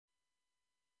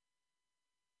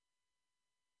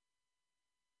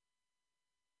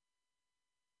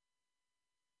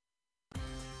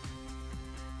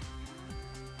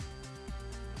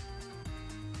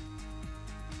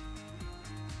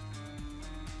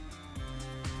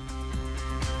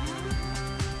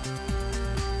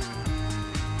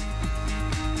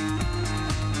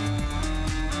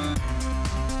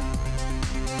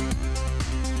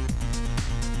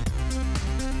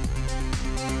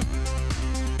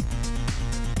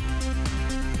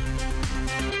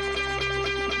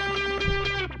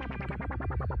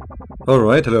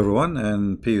Alright, hello everyone,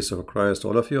 and peace of Christ to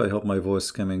all of you. I hope my voice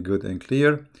is coming good and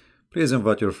clear. Please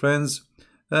invite your friends.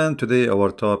 And today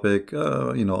our topic,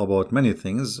 about many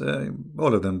things,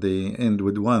 all of them, they end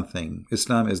with one thing.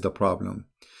 Islam is the problem.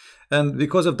 And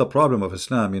because of the problem of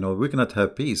Islam, we cannot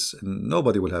have peace, and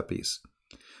nobody will have peace.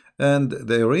 And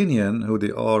the Iranian, who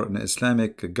they are an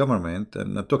Islamic government,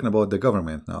 and I'm talking about the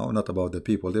government now, not about the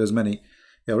people. There's many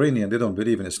Iranian, they don't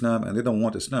believe in Islam, and they don't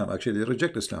want Islam. Actually, they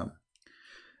reject Islam.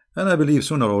 And I believe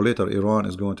sooner or later Iran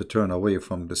is going to turn away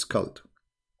from this cult.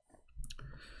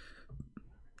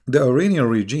 The Iranian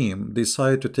regime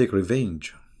decided to take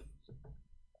revenge.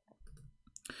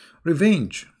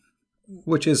 Revenge,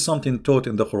 which is something taught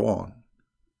in the Quran.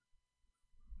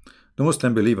 The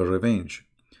Muslims believe in revenge.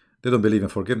 They don't believe in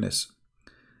forgiveness.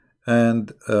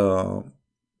 And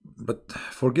but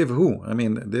forgive who? I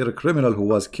mean, their criminal who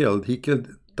was killed, he killed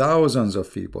thousands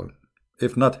of people,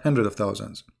 if not hundreds of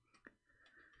thousands.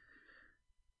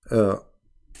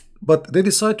 But they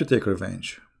decide to take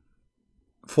revenge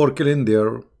for killing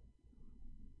their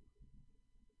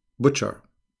butcher.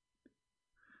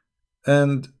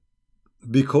 And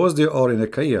because they are in a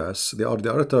chaos, they are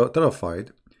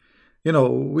terrified.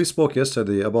 We spoke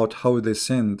yesterday about how they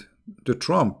sent to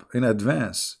Trump in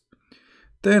advance,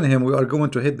 telling him, we are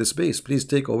going to hit this base, please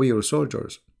take away your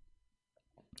soldiers.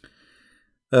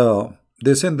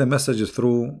 They sent the messages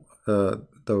through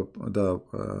the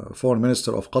foreign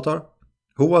minister of Qatar,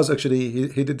 who was actually,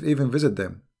 he didn't even visit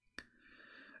them,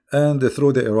 and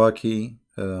through the Iraqi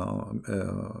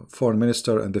foreign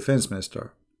minister and defense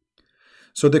minister.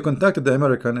 So they contacted the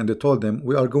American and they told them,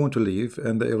 we are going to leave,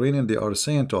 and the Iranian, they are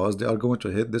saying to us they are going to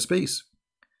hit this base,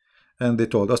 and they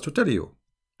told us to tell you.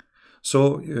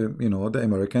 So the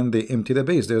American, they empty the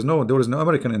base. There is no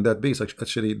American in that base.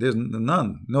 Actually, there's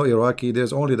none, no Iraqi,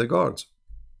 there's only the guards.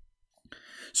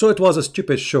 So it was a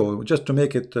stupid show just to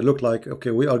make it look like,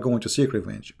 okay, we are going to seek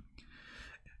revenge.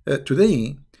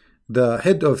 Today, the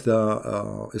head of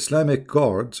the Islamic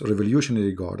Guards,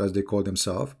 Revolutionary Guard, as they call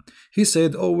themselves, he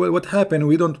said, oh, well, what happened?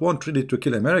 We don't want really to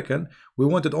kill American. We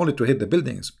wanted only to hit the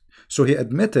buildings. So he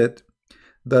admitted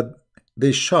that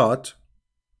they shot,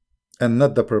 and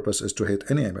not the purpose is to hit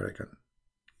any American.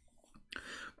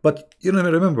 But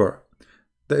remember,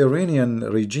 the Iranian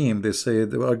regime, they say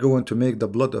they are going to make the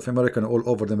blood of American all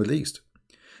over the Middle East.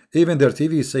 Even their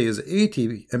TV says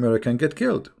 80 American get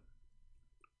killed.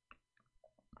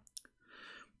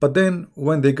 But then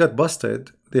when they got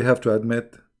busted, they have to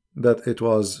admit that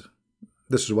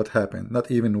this is what happened.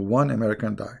 Not even one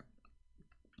American died.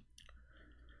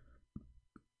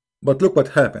 But look what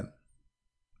happened.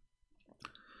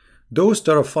 Those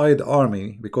terrified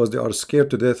army, because they are scared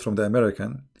to death from the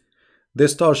American, they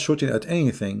start shooting at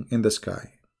anything in the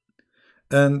sky.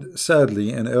 And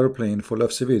sadly, an airplane full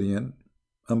of civilian,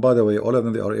 and by the way, all of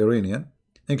them, they are Iranian,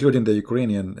 including the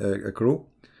Ukrainian crew.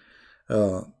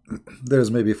 There's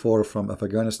maybe 4 from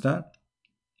Afghanistan.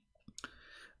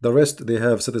 The rest, they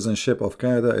have citizenship of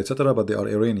Canada, etc., but they are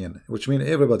Iranian, which means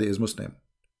everybody is Muslim.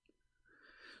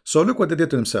 So look what they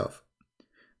did to themselves.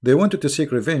 They wanted to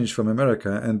seek revenge from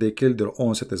America, and they killed their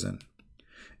own citizen.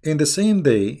 In the same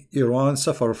day, Iran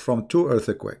suffered from 2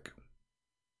 earthquakes.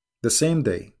 The same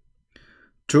day,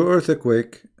 2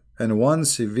 earthquakes and 1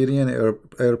 civilian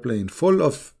airplane full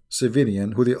of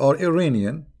civilian who they are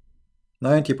Iranian,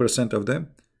 90% of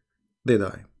them, they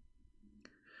die.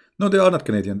 No, they are not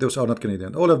Canadian. Those are not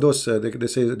Canadian. All of those, they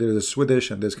say there is Swedish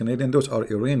and there's Canadian. Those are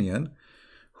Iranian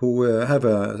who have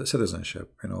a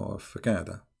citizenship, of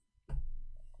Canada.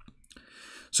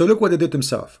 So look what they did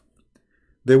themselves.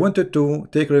 They wanted to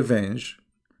take revenge.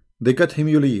 They got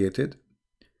humiliated.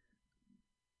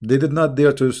 They did not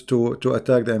dare to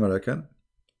attack the American.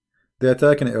 They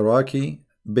attacked an Iraqi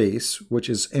base, which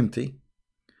is empty.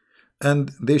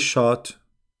 And they shot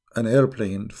an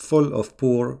airplane full of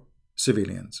poor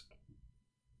civilians.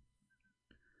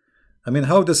 I mean,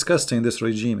 how disgusting this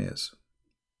regime is.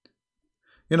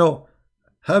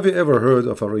 Have you ever heard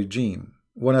of a regime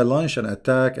when I launch an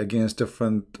attack against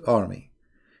different army?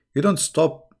 You don't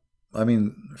stop,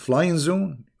 flying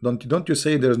zone? Don't you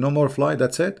say there's no more fly,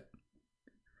 that's it?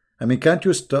 Can't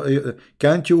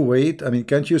you wait?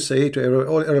 Can't you say to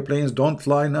all airplanes, don't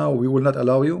fly now, we will not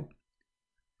allow you?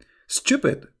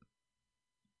 Stupid.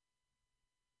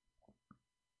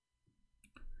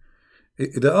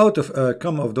 The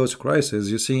outcome of those crises,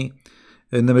 you see,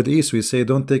 in the Middle East, we say,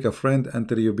 don't take a friend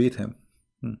until you beat him.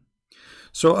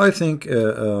 So I think,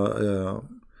 Iran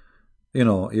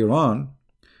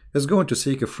is going to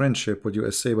seek a friendship with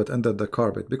USA, but under the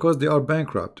carpet, because they are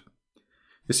bankrupt.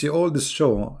 You see, all this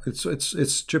show,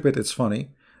 it's stupid, it's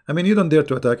funny, I mean, you don't dare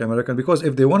to attack American, because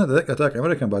if they want to attack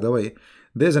American, by the way,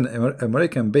 there's an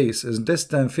American base is less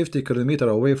than 50 kilometers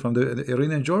away from the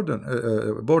Iranian Jordan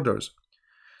borders.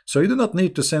 So you do not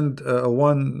need to send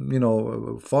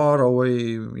one, far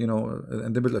away,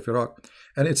 in the middle of Iraq.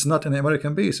 And it's not an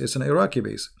American base; it's an Iraqi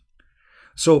base.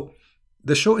 So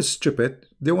the show is stupid.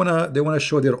 They wanna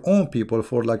show their own people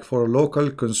for local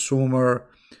consumer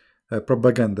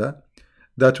propaganda,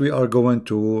 that we are going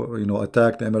to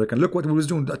attack the American. Look what we was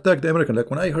doing, attack the American. Like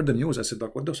when I heard the news, I said,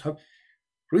 like, what does have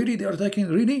really, they are attacking,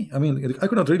 really? I mean, I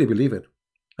could not really believe it.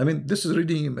 I mean, this is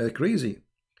really crazy,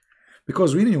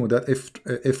 because we knew that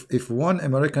if one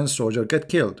American soldier get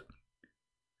killed,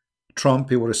 Trump,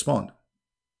 he will respond.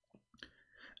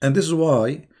 And this is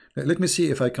why, let me see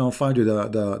if I can find you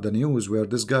the news where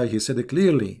this guy, he said it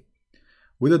clearly.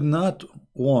 We did not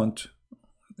want,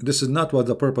 this is not what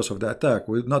the purpose of the attack.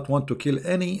 We did not want to kill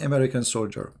any American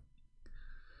soldier.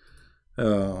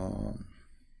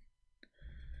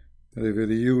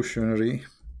 Revolutionary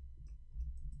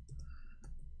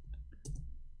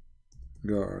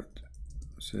Guard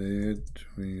said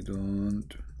we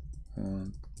don't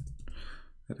want.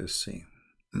 Let us see.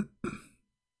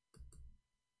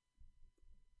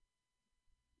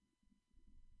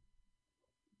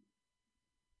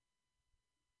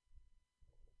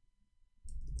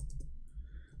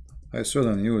 I saw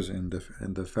the news in the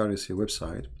Pharisee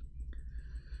website.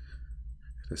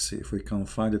 Let's see if we can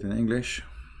find it in English.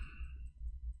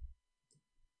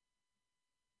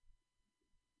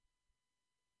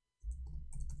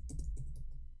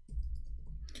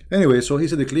 Anyway, so he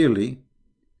said clearly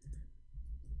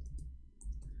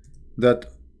that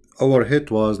our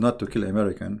hit was not to kill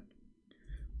American,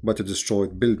 but to destroy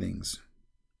buildings.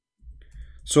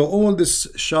 So all this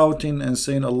shouting and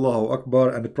saying Allahu Akbar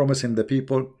and promising the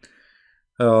people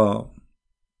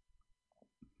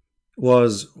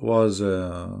was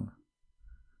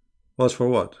for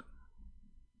what?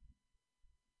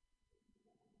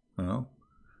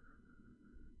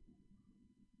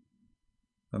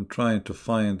 I'm trying to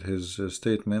find his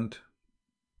statement.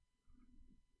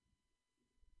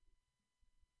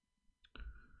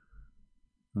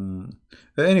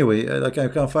 Anyway, I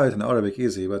can find it in Arabic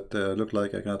easy, but look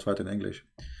like I cannot find it in English.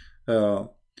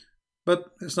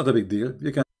 But it's not a big deal.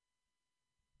 You can.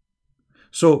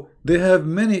 So they have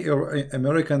many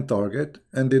American target,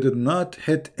 and they did not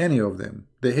hit any of them.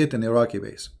 They hit an Iraqi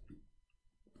base,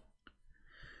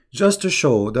 just to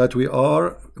show that we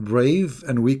are brave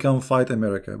and we can fight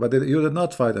America. But you did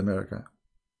not fight America.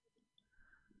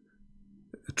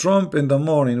 Trump in the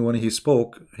morning when he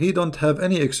spoke, he don't have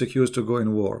any excuse to go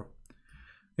in war.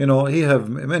 He have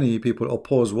many people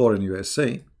oppose war in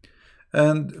USA,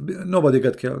 and nobody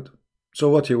got killed. So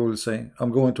what he will say?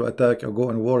 I'm going to attack or go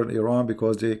in war in Iran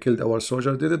because they killed our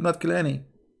soldiers. They did not kill any.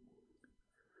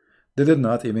 They did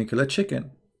not even kill a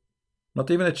chicken.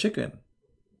 Not even a chicken.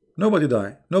 Nobody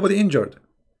died. Nobody injured.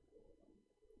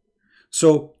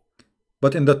 So,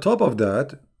 but in the top of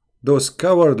that, those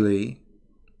cowardly,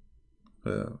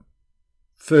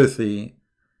 filthy,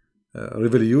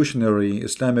 revolutionary,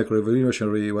 Islamic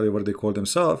revolutionary, whatever they call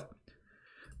themselves,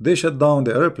 they shut down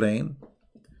the airplane,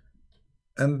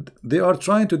 and they are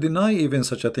trying to deny even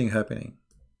such a thing happening.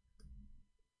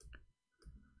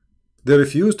 They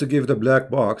refuse to give the black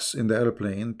box in the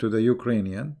airplane to the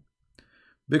Ukrainian,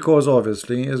 because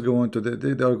obviously it's going to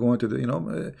they are going to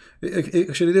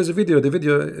actually there's a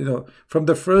video, from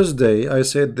the first day I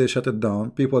said they shut it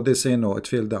down. People, they say no, it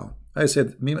fell down. I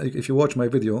said, if you watch my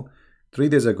video 3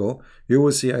 days ago, you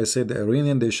will see I said the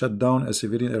Iranian, they shut down a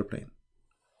civilian airplane.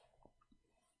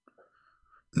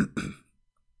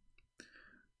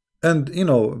 And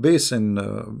based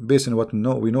on what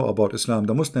we know about Islam,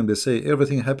 the Muslim, they say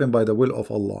everything happened by the will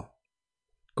of Allah,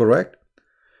 correct?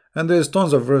 And there's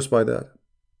tons of verse by that.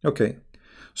 Okay,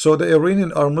 so the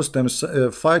Iranian are Muslims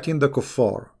fighting the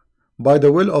kuffar by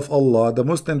the will of Allah. The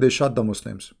Muslim, they shot the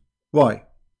Muslims. Why?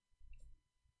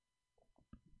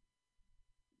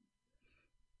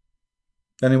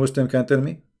 Any Muslim can tell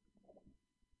me?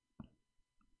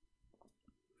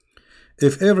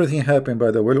 If everything happened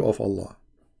by the will of Allah,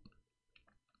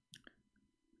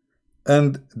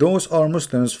 and those are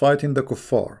Muslims fighting the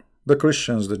kuffar, the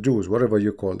Christians, the Jews, whatever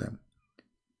you call them,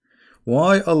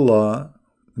 why Allah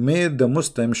made the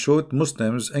Muslims shoot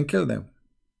Muslims and kill them?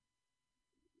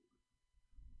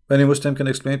 Any Muslim can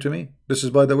explain to me? This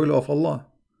is by the will of Allah.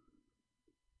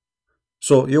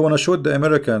 So you want to shoot the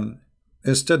American,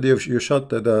 instead you shot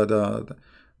the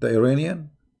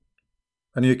Iranian,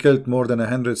 and you killed more than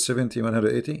 170,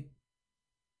 180.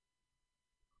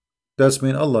 That's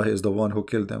mean Allah is the one who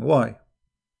killed them. Why?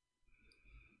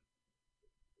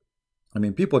 I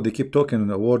mean, people, they keep talking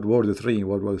World War III,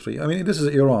 World War III. I mean, this is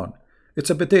Iran. It's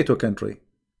a potato country.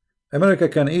 America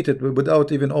can eat it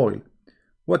without even oil.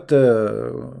 What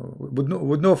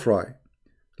with no fry,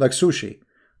 like sushi.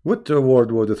 What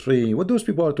World War III? What those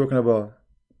people are talking about?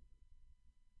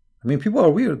 I mean, people are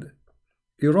weird.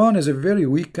 Iran is a very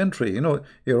weak country. You know,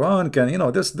 Iran can, you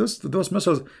know, those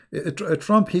missiles.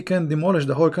 Trump, he can demolish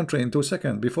the whole country in 2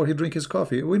 seconds before he drink his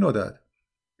coffee. We know that.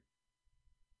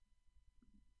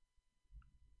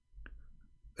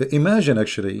 Imagine,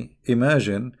 actually,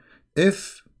 imagine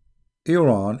if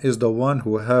Iran is the one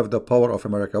who have the power of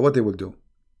America, what they will do.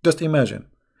 Just imagine.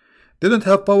 They don't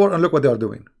have power, and look what they are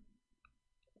doing.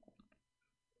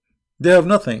 They have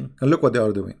nothing, and look what they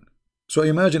are doing. So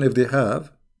imagine if they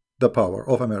have the power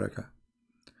of America.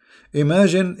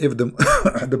 Imagine if the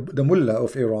the mullah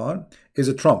of Iran is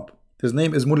a Trump. His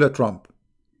name is Mullah Trump.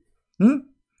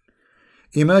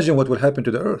 Imagine what will happen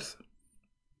to the earth.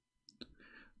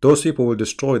 Those people will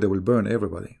destroy, they will burn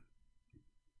everybody.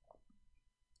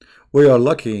 We are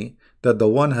lucky that the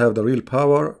one have the real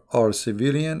power are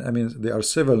civilian. I mean, they are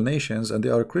civil nations, and they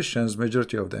are Christians,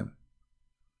 majority of them.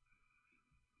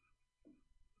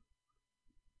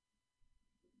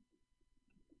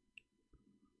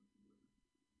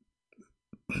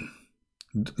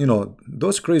 You know,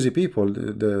 those crazy people,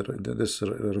 this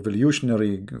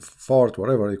revolutionary fart,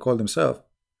 whatever they call themselves,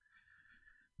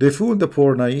 they fooled the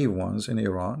poor naive ones in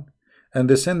Iran, and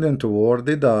they send them to war,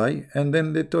 they die, and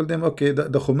then they told them, okay, the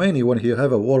Khomeini, when he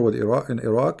have a war with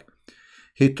Iraq,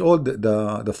 he told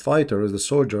the fighters, the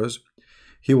soldiers,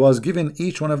 he was giving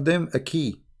each one of them a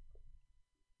key.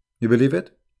 You believe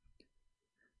it?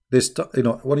 You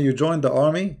know, when you join the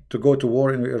army to go to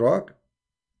war in Iraq,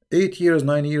 8 years,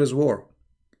 9 years war.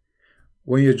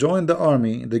 When you join the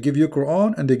army, they give you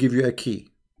Quran and they give you a key.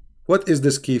 What is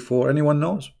this key for? Anyone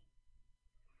knows?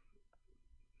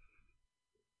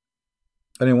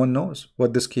 Anyone knows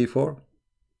what this key for?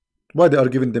 Why they are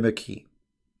giving them a key?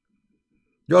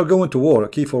 You are going to war. A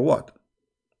key for what?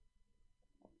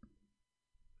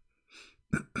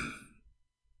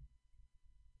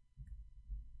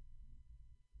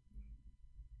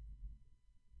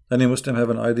 Any Muslim have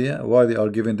an idea why they are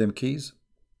giving them keys?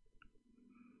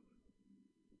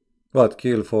 What?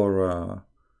 Key for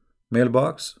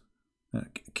mailbox?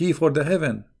 Key for the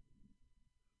heaven.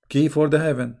 Key for the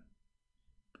heaven.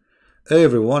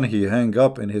 Everyone he hang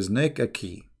up in his neck a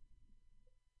key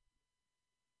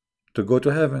to go to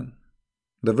heaven.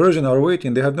 The virgin are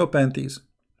waiting. They have no panties.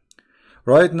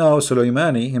 Right now,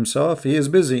 Soleimani himself, he is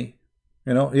busy.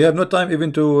 You know, he have no time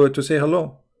even to say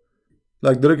hello.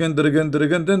 Like Soleimani,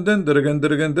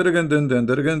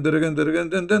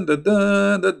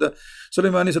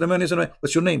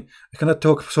 what's your name? I cannot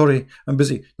talk. Sorry, I'm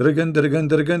busy. He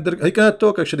cannot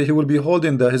talk. Actually, he will be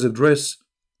holding his dress.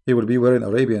 He will be wearing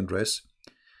Arabian dress.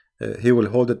 He will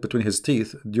hold it between his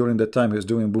teeth during the time he's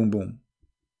doing boom boom.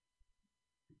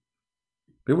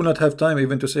 He will not have time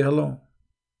even to say hello.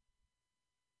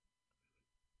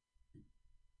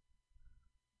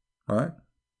 All right.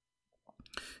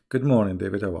 Good morning,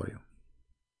 David. How are you?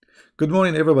 Good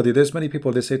morning, everybody. There's many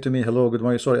people, they say to me, hello, good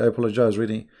morning. Sorry, I apologize,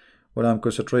 really. When I'm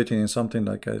concentrating in something,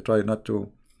 like I try not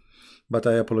to, but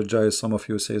I apologize. Some of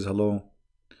you says hello.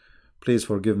 Please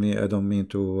forgive me. I don't mean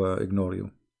to ignore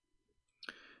you.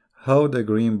 How the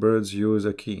green birds use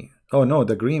a key? Oh, no,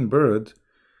 the green bird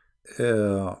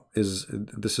is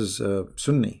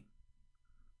Sunni.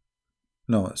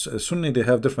 No, Sunni, they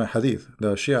have different hadith.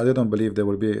 The Shia, they don't believe there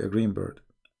will be a green bird.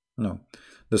 No.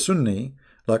 The Sunni,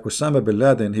 like Osama bin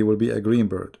Laden, he will be a green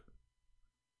bird.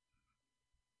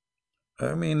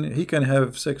 I mean, he can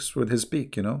have sex with his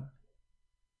beak, you know.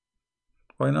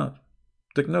 Why not?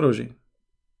 Technology.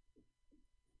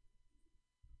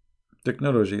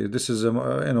 Technology. This is,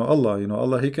 Allah,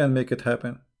 Allah, he can make it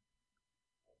happen.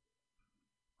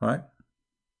 Right?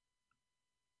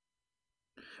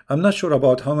 I'm not sure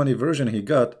about how many versions he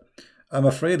got. I'm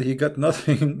afraid he got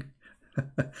nothing.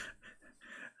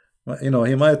 You know,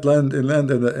 he might land in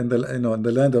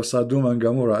the land of Sodom and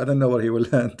Gomorrah. I don't know where he will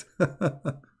land.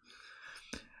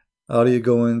 Are you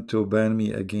going to ban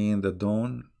me again, the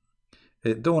Dawn?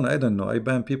 Dawn, I don't know. I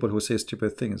ban people who say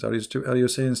stupid things. Are you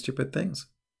saying stupid things?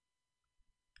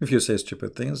 If you say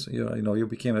stupid things, you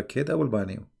became a kid, I will ban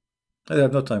you. I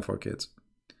have no time for kids.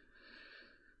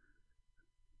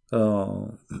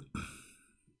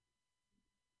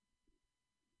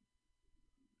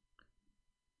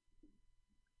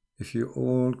 If you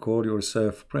all call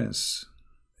yourself prince,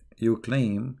 you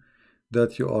claim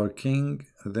that you are king,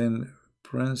 then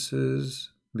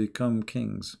princes become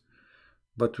kings.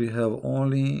 But we have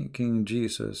only King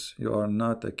Jesus. You are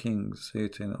not a king.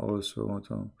 Satan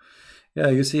also. Yeah,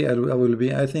 you see, I will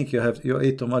be. I think you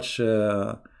ate too much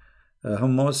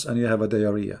hummus and you have a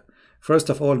diarrhea. First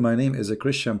of all, my name is a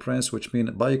Christian prince, which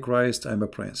means by Christ I'm a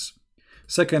prince.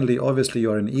 Secondly, obviously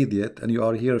you are an idiot and you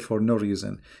are here for no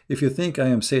reason. If you think I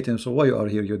am Satan, so why you are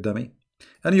here, you dummy?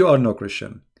 And you are no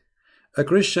Christian. A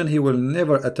Christian, he will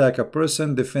never attack a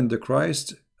person, defend the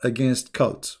Christ against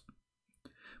cults.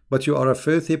 But you are a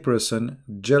filthy person,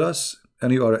 jealous,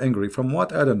 and you are angry. From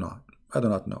what? I don't know. I do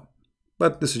not know.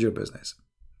 But this is your business.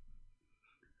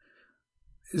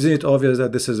 Isn't it obvious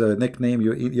that this is a nickname?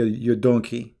 You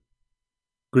donkey.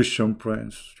 Christian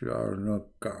prince. You are not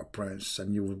a prince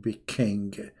and you will be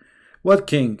king. What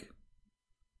king?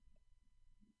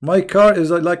 My car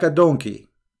is like a donkey.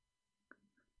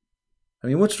 I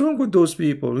mean, what's wrong with those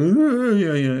people?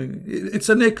 It's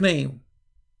a nickname.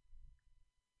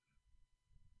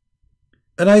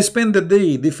 And I spend the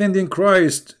day defending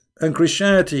Christ and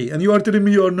Christianity, and you are telling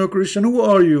me you are no Christian. Who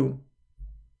are you?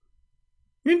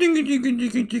 You did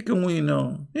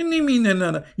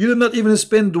not even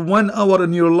spend 1 hour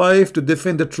in your life to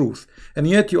defend the truth, and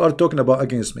yet you are talking about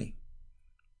against me.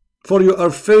 For you are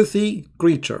a filthy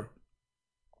creature.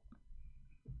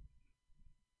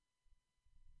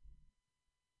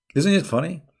 Isn't it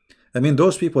funny? I mean,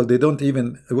 those people, they don't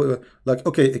even, like,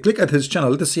 okay, click at his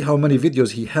channel. Let's see how many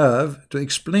videos he have to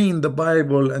explain the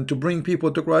Bible and to bring people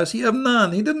to Christ. He have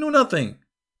none. He didn't know nothing.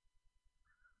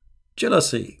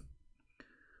 Jealousy.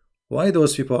 Why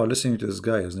those people are listening to this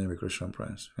guy, his name is Christian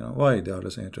Prince? You know, why they are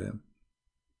listening to him?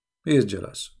 He is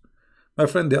jealous. My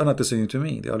friend, they are not listening to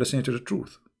me. They are listening to the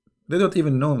truth. They don't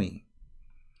even know me.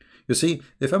 You see,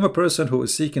 if I'm a person who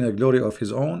is seeking a glory of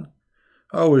his own,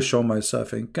 I will show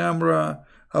myself in camera.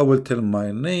 I will tell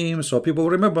my name so people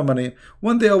remember my name.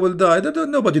 One day I will die.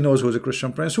 Nobody knows who is a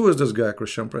Christian Prince. Who is this guy,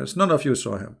 Christian Prince? None of you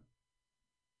saw him.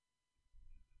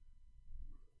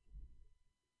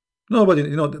 Nobody,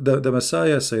 you know, the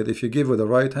Messiah said, if you give with the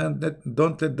right hand,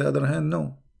 don't let the other hand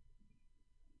know.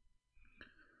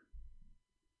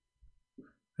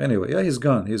 Anyway, yeah, he's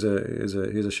gone. He's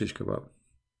a shish kebab.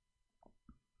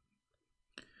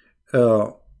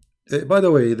 By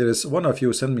the way, there is one of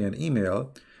you sent me an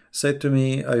email, said to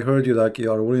me, I heard you like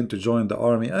you are willing to join the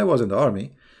army. I was in the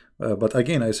army, but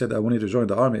again, I said I wanted to join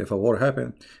the army if a war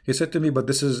happened. He said to me, but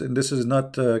this is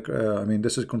not. I mean,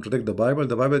 this is contradict the Bible.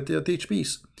 The Bible teach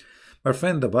peace, my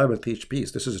friend. The Bible teach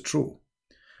peace. This is true,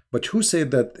 but who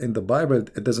said that in the Bible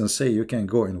it doesn't say you can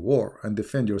go in war and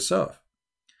defend yourself?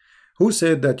 Who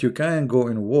said that you can go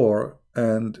in war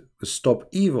and stop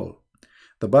evil?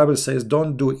 The Bible says,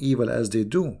 don't do evil as they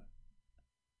do.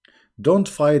 Don't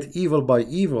fight evil by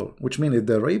evil, which means if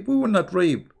they rape, we will not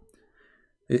rape.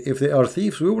 If they are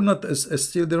thieves, we will not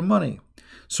steal their money.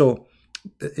 So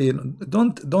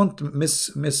don't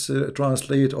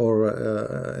mistranslate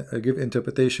or give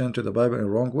interpretation to the Bible in the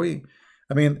wrong way.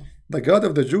 I mean, the God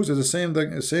of the Jews is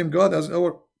the same God as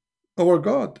our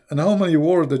God. And how many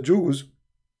wars the Jews,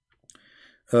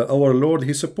 our Lord,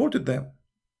 he supported them.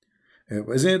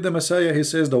 Isn't it the Messiah? He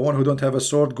says, the one who don't have a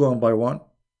sword, go and buy one.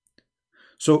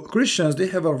 So Christians, they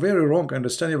have a very wrong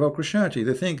understanding about Christianity.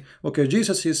 They think, okay,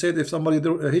 Jesus, he said, if somebody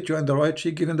hit you on the right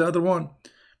cheek, give him the other one.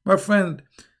 My friend,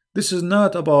 this is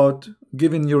not about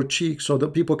giving your cheek so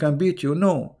that people can beat you.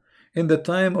 No. In the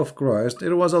time of Christ,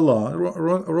 there was a law,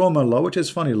 Roman law, which is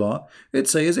funny law. It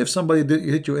says if somebody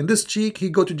hit you in this cheek, he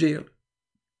go to jail.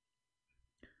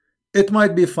 It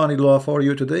might be funny law for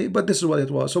you today, but this is what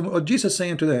it was. So Jesus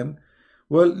saying to them,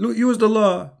 well, use the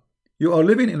law. You are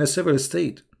living in a civil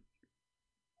state.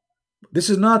 This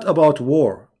is not about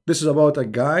war. This is about a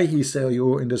guy, he saw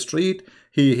you in the street,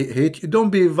 he hit you. Don't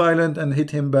be violent and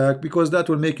hit him back, because that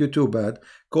will make you too bad.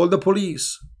 Call the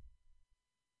police.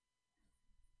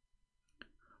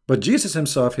 But Jesus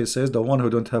himself, he says, the one who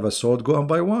don't have a sword, go and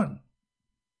buy one.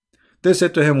 They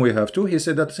said to him, we have to. He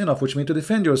said, that's enough, which means to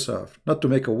defend yourself, not to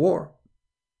make a war.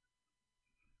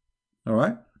 All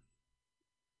right?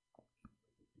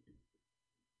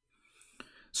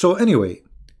 So anyway,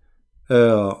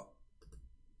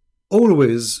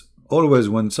 always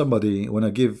when I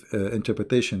give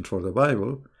interpretation for the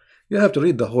Bible, you have to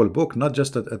read the whole book, not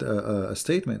just a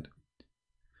statement.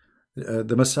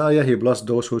 The Messiah, he blessed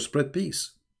those who spread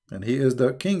peace, and he is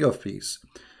the King of peace.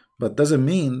 But doesn't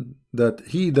mean that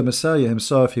he, the Messiah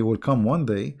himself, he will come one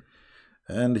day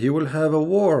and he will have a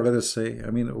war, let us say.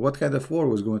 I mean, what kind of war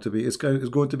was going to be? It's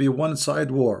going to be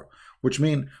one-side war, which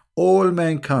means all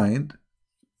mankind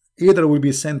either will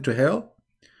be sent to hell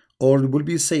or will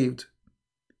be saved.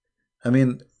 I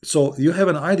mean, so you have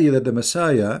an idea that the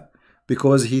Messiah,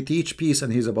 because he teach peace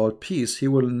and he's about peace, he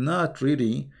will not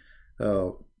really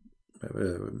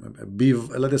be,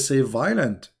 let us say,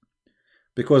 violent,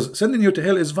 because sending you to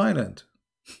hell is violent.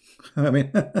 I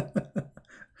mean,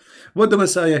 what the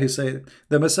Messiah he said?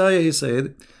 The Messiah he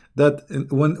said that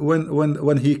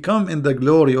when he come in the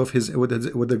glory of his with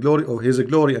the glory of his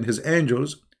glory and his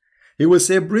angels, he will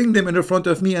say, bring them in the front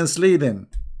of me and slay them.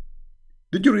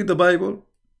 Did you read the Bible?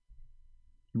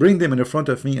 Bring them in the front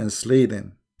of me and slay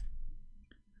them.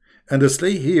 And the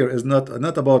slay here is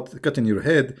not about cutting your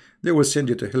head. They will send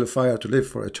you to hellfire to live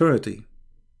for eternity.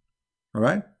 All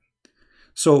right.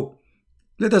 So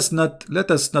let us not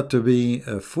to be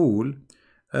a fool,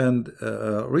 and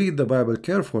read the Bible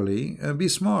carefully and be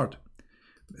smart.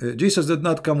 Jesus did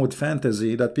not come with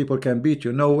fantasy that people can beat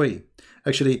you. No way.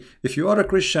 Actually, if you are a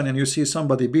Christian and you see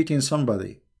somebody beating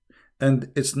somebody, and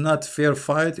it's not fair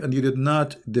fight, and you did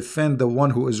not defend the one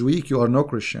who is weak, you are no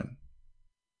Christian.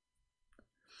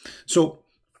 So,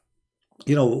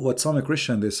 you know what some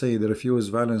Christian they say, they refuse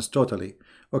violence totally.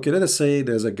 Okay, let us say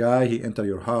there's a guy, he enter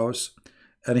your house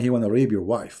and he want to rape your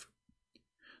wife.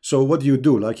 So what do you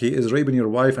do? Like, he is raping your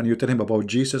wife and you tell him about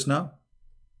Jesus now?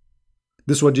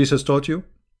 This is what Jesus taught you?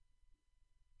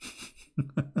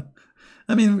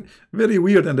 I mean, very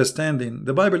weird understanding.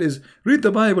 The Bible is, read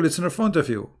the Bible, it's in front of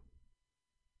you.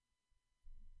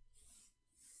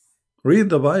 Read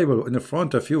the Bible in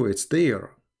front of you, it's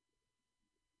there.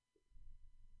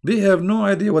 They have no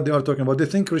idea what they are talking about. They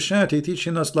think Christianity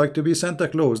teaching us like to be Santa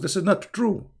Claus. This is not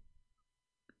true.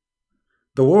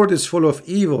 The world is full of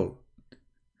evil.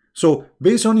 So,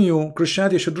 based on you,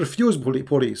 Christianity should refuse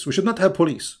police. We should not have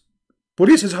police.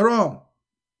 Police is haram.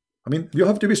 I mean, you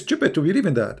have to be stupid to believe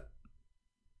in that.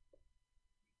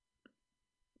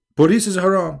 Police is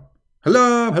haram.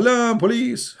 Halam, halam,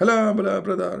 police. Halam, halam,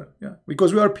 brother. Yeah,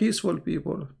 because we are peaceful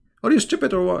people. Are you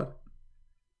stupid or what?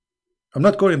 I'm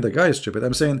not calling the guy stupid.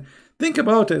 I'm saying, think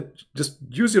about it. Just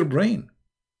use your brain.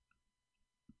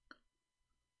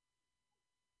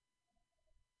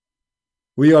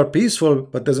 We are peaceful,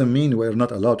 but doesn't mean we're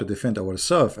not allowed to defend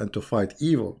ourselves and to fight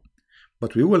evil.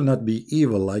 But we will not be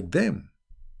evil like them.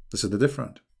 This is the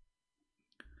difference.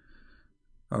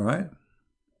 All right.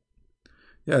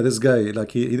 Yeah, this guy,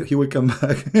 like he will come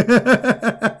back.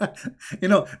 You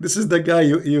know, this is the guy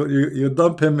you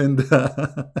dump him in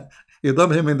the you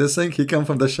dump him in the sink. He come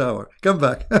from the shower. Come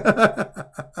back.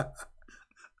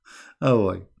 Oh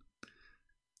boy.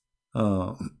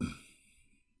 Oh.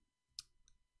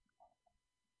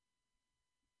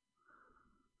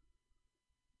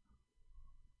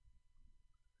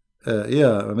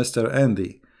 Yeah, Mr.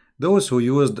 Andy. Those who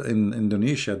used in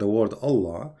Indonesia the word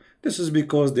Allah, this is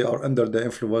because they are under the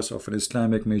influence of an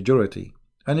Islamic majority.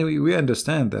 And we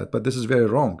understand that, but this is very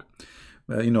wrong.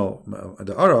 You know,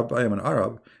 the Arab, I am an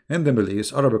Arab, in the Middle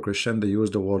East, Arab Christian, they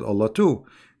use the word Allah too.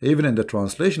 Even in the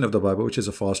translation of the Bible, which is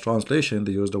a false translation,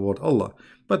 they use the word Allah.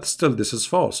 But still, this is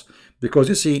false. Because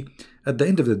you see, at the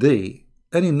end of the day,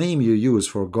 any name you use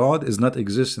for God is not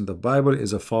exist in the Bible,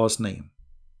 is a false name.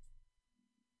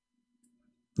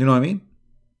 You know what I mean?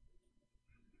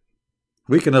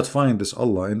 We cannot find this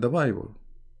Allah in the Bible.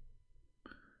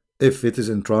 If it is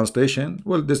in translation,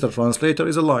 well, this the translator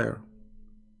is a liar.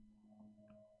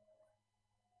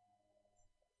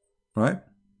 Right?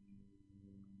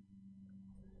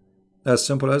 As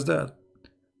simple as that.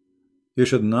 You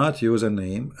should not use a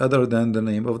name other than the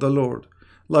name of the Lord.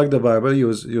 Like the Bible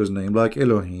use name like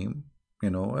Elohim. You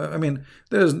know, I mean,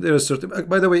 there's certain.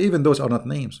 By the way, even those are not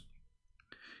names.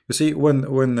 You see,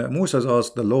 when Moses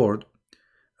asked the Lord,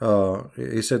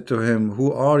 he said to him,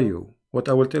 "Who are you? What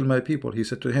I will tell my people." He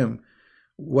said to him,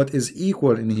 what is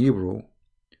equal in Hebrew,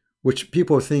 which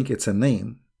people think it's a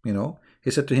name, you know. He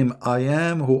said to him, "I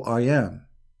am who I am."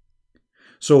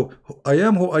 So "I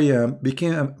am who I am"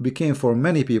 became for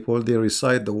many people, they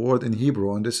recite the word in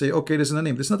Hebrew and they say, okay, this is a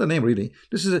name. This is not a name really.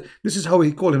 This is how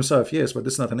he called himself, yes, but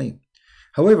this is not a name.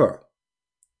 However,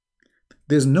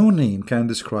 there's no name can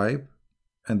describe,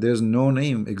 and there's no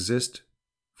name exist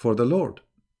for the Lord.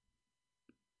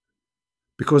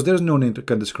 Because there's no name that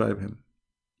can describe him.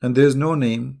 And there's no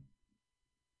name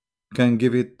can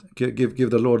give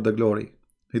the Lord the glory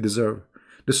he deserves.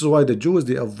 This is why the Jews,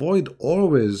 they avoid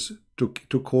always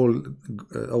to call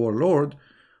our Lord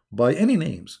by any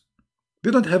names.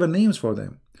 They don't have a names for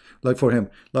them. Like for him.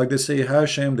 Like they say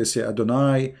Hashem, they say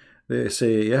Adonai, they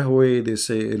say Yahweh, they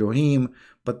say Elohim.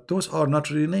 But those are not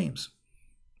really names.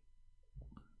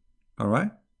 All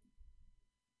right?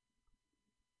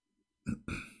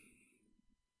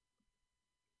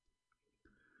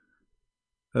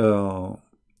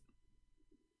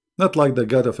 Not like the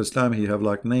God of Islam, he have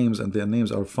like names and their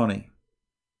names are funny,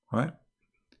 right?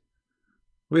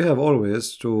 We have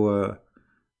always to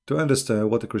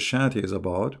understand what the Christianity is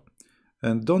about,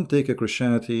 and don't take a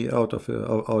Christianity out of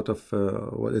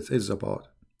what it is about.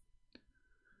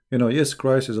 You know, yes,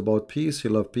 Christ is about peace. He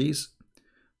loved peace,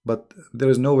 but there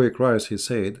is no way Christ, he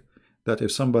said, that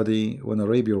if somebody wanna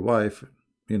rape your wife,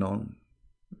 you know,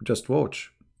 just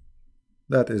watch.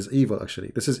 That is evil.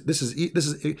 Actually, this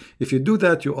is if you do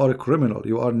that, you are a criminal.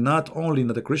 You are not only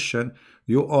not a Christian,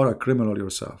 you are a criminal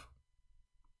yourself.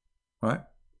 Right?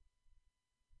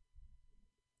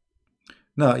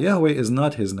 Now, Yahweh is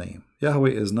not his name. Yahweh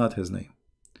is not his name.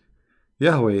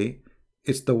 Yahweh,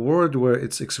 it's the word where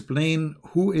it's explained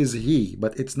who is he,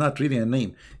 but it's not really a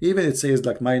name. Even it says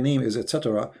like my name is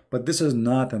etc., but this is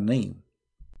not a name.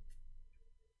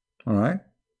 All right?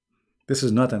 This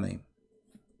is not a name.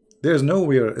 There's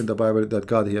nowhere in the Bible that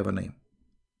God he have a name.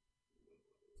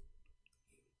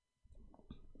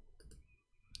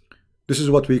 This is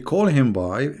what we call him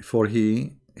by, for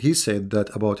he said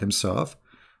that about himself,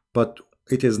 but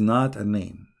it is not a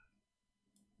name.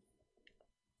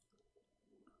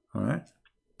 All right.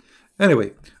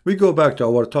 Anyway, we go back to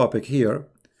our topic here.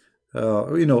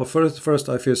 You know, first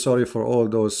I feel sorry for all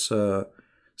those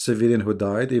civilians who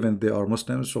died, even they are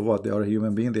Muslims. So what? They are a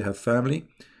human being. They have family,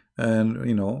 and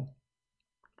you know,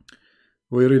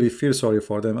 we really feel sorry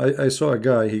for them. I saw a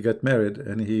guy. He got married,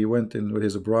 and he went in with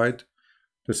his bride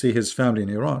to see his family in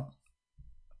Iran.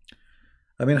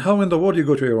 I mean, how in the world you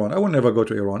go to Iran? I will never go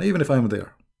to Iran, even if I'm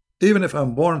there. Even if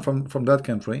I'm born from that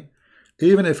country,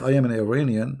 even if I am an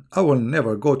Iranian, I will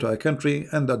never go to a country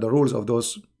under the rules of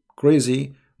those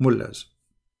crazy mullahs.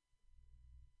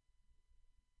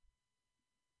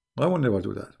 I will never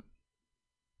do that.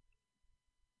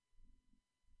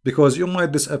 Because you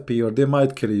might disappear, they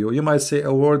might kill you, you might say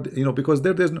a word, you know, because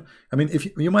there's no, I mean, if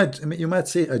you might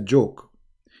say a joke.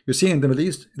 You see, in the Middle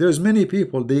East, there's many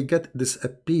people, they get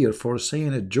disappear for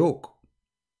saying a joke.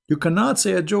 You cannot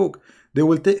say a joke. They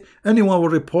will take, anyone will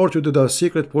report you to the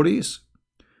secret police.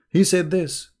 He said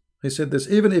this. He said this.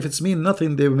 Even if it's mean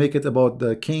nothing, they will make it about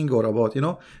the king or about, you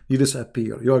know, you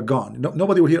disappear. You are gone.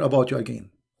 Nobody will hear about you again.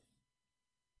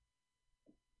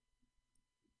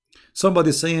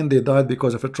 Somebody saying they died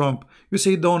because of a Trump. You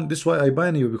say, don't, this is why I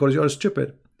ban you, because you are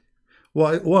stupid.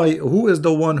 Why? Who is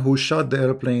the one who shot the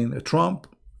airplane? Trump?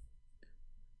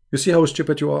 You see how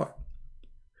stupid you are?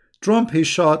 Trump, he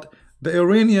shot the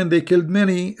Iranian, they killed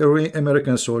many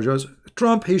American soldiers.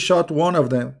 Trump, he shot one of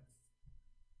them.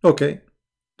 Okay,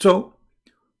 so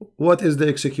what is the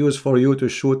excuse for you to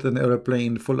shoot an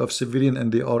airplane full of civilian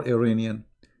and they are Iranian?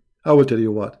 I will tell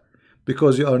you what.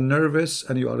 Because you are nervous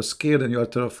and you are scared and you are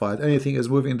terrified. Anything is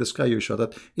moving in the sky, you shot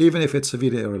at, even if it's a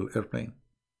civilian airplane.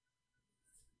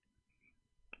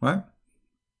 Right?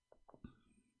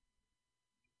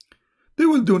 They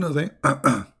will do nothing.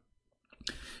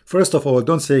 First of all,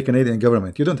 don't say Canadian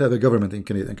government. You don't have a government in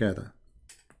Canada.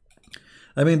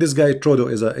 I mean, this guy Trudeau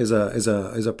is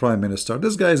a prime minister.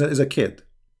 This guy is a kid.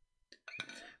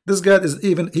 This guy is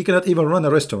he cannot even run a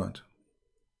restaurant.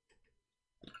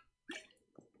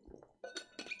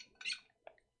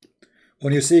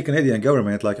 When you see Canadian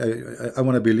government, like I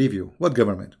want to believe you. What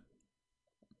government?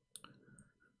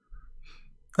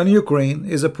 And Ukraine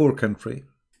is a poor country.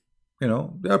 You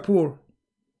know, they are poor,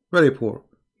 very poor.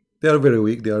 They are very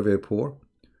weak. They are very poor.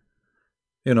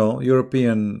 You know,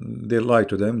 European, they lied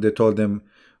to them. They told them,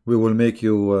 we will make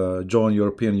you join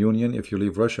European Union if you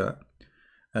leave Russia.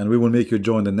 And we will make you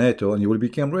join the NATO and you will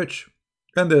become rich.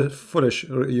 And the foolish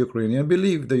Ukrainian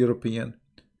believed the European.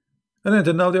 And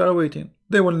until now they are waiting.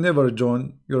 They will never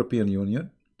join European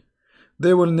Union.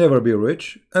 They will never be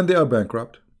rich. And they are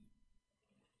bankrupt.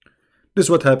 This is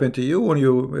what happened to you when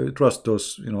you trust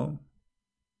those, you know.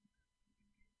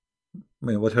 I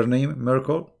mean, what her name?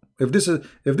 Merkel? If this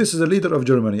is a leader of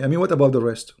Germany, I mean, what about the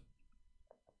rest?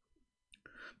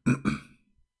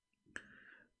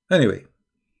 Anyway,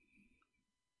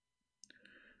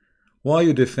 why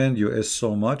you defend US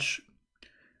so much?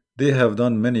 They have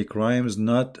done many crimes,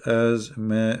 not as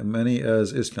many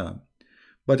as Islam,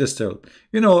 but still,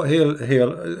 you know,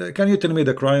 Hale, can you tell me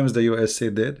the crimes the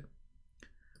USA did?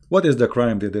 What is the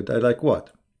crime they did? I like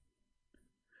what?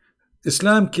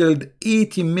 Islam killed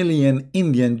 80 million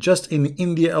Indians just in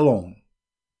India alone.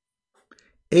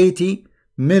 80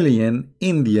 million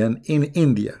Indian in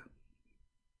India.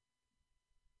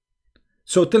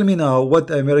 So tell me now what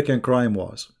the American crime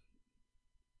was.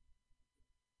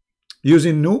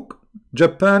 Using nuke?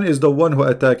 Japan is the one who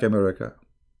attacked America.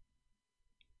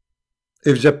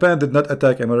 If Japan did not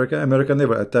attack America, America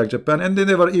never attacked Japan, and they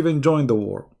never even joined the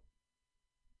war.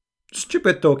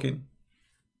 Stupid talking.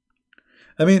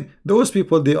 I mean, those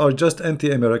people, they are just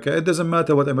anti-America. It doesn't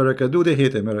matter what America do, they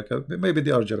hate America. Maybe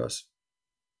they are jealous.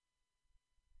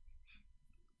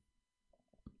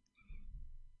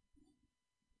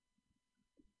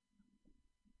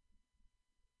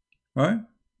 Right?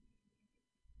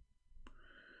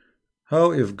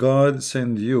 How if God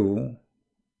send you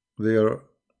there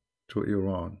to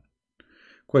Iran?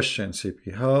 Question,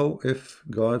 CP. How if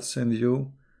God send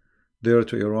you there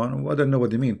to Iran? Well, I don't know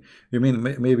what you mean. You mean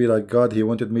maybe like God, he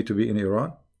wanted me to be in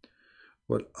Iran?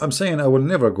 Well, I'm saying I will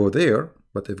never go there,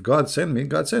 but if God send me,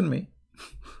 God send me.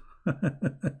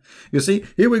 You see,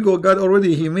 here we go. God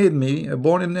already, he made me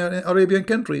born in Arabian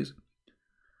countries.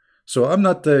 So I'm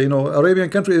not, Arabian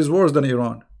country is worse than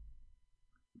Iran.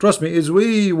 Trust me, it's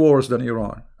way worse than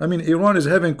Iran. I mean, Iran is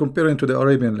heaven comparing to the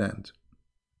Arabian land.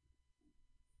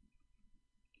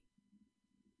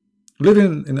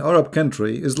 Living in Arab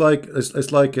country is like,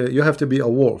 it's like you have to be a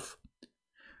wolf.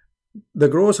 The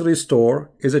grocery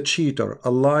store is a cheater, a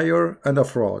liar, and a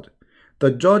fraud. The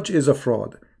judge is a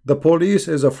fraud. The police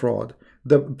is a fraud.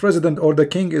 The president or the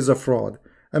king is a fraud.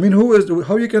 I mean,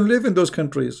 how you can live in those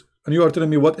countries? And you are telling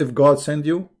me, what if God sent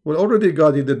you? Well, already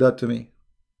God, he did that to me.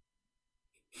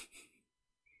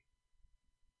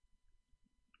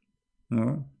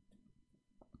 No.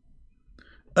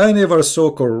 I never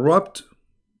saw corrupt,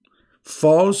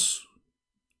 false,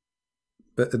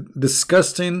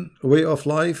 disgusting way of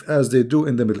life as they do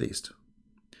in the Middle East.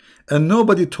 And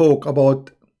nobody talk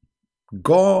about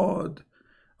God,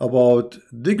 about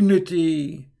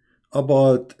dignity,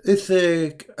 about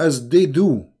ethic as they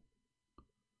do.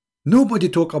 Nobody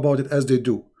talk about it as they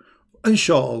do.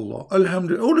 Inshallah,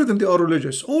 alhamdulillah, all of them, they are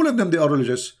religious. All of them, they are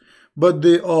religious. But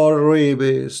they are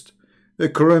rapists,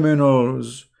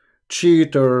 criminals,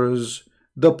 cheaters.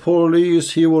 The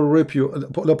police, he will rip you.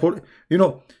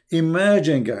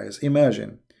 Imagine, guys,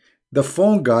 imagine. The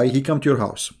phone guy, he come to your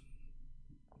house.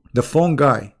 The phone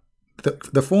guy,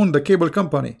 the cable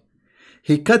company,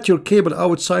 he cut your cable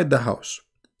outside the house.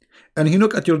 And he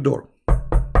knock at your door.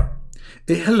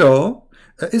 Hello,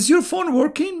 is your phone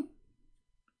working?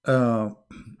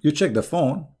 You check the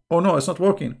phone. Oh no, it's not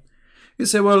working. You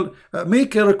say, well,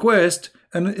 make a request,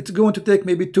 and it's going to take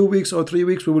maybe 2 weeks or 3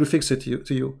 weeks. We will fix it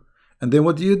to you. And then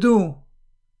what do you do?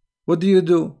 What do you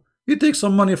do? You take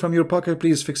some money from your pocket.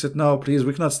 Please fix it now. Please,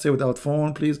 we cannot stay without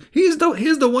phone. Please. He's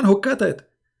the one who cut it.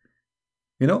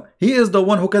 He is the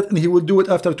one who cut, and he will do it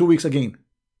after 2 weeks again.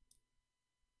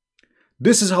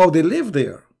 This is how they live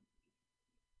there.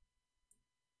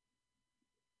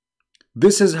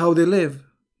 This is how they live.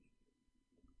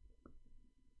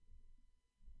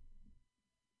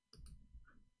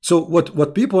 So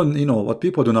what people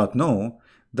do not know,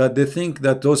 that they think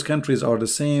that those countries are the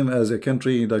same as a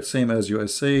country, like same as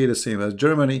USA, the same as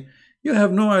Germany. You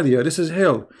have no idea. This is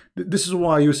hell. This is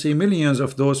why you see millions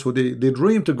of those who they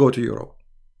dream to go to Europe.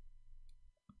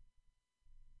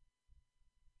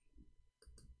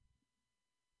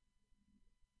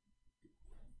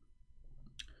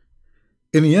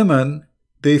 In Yemen,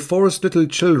 they force little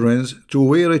children to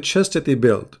wear a chastity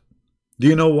belt. Do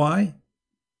you know why?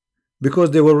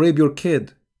 Because they will rape your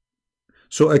kid.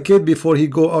 So a kid, before he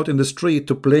go out in the street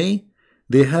to play,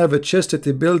 they have a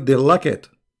chastity belt, they lock it.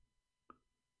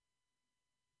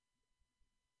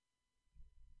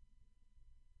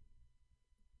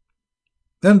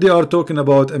 Then they are talking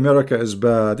about America is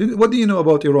bad. What do you know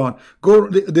about Iran?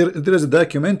 There is a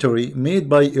documentary made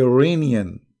by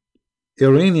Iranian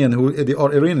who they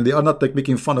are Iranian. They are not like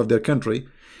making fun of their country.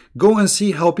 Go and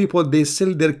see how people, they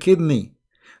sell their kidney.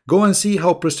 Go and see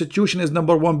how prostitution is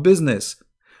 #1 business.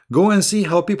 Go and see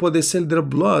how people, they sell their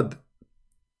blood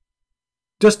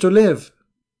just to live,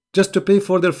 just to pay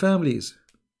for their families.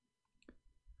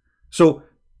 So,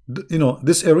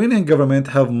 this Iranian government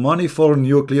have money for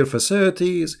nuclear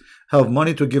facilities, have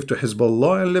money to give to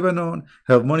Hezbollah in Lebanon,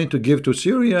 have money to give to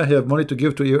Syria, have money to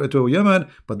give to Yemen,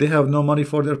 but they have no money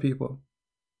for their people.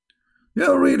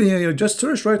 Yeah, really, just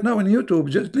search right now on YouTube.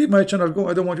 Just leave my channel, go.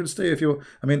 I don't want you to stay. If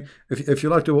you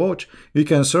like to watch, you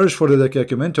can search for the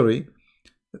documentary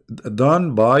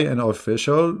done by an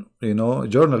official,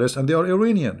 journalist, and they are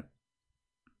Iranian.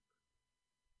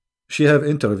 She have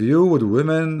interview with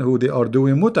women who they are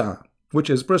doing muta, which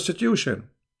is prostitution.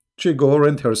 She go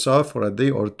rent herself for a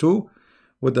day or two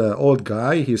with the old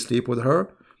guy. He sleep with her,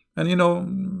 and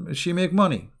she make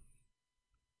money.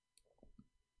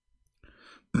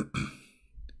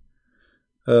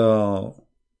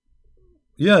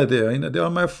 Yeah, they are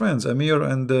my friends, Amir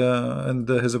and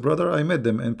his brother. I met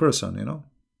them in person.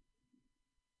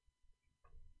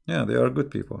 Yeah, they are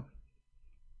good people.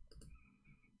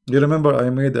 You remember I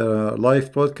made a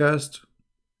live podcast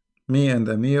Me and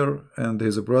Amir and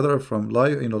his brother from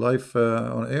live, live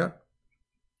on air.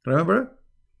 Remember?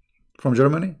 From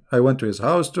Germany. I went to his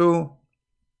house too.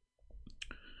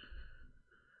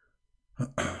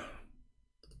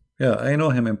 Yeah, I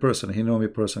know him in person. He know me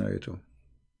personally too.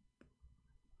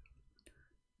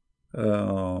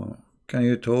 Can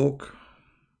you talk?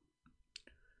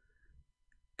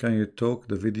 Can you talk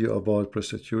the video about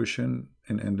prostitution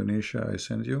in Indonesia I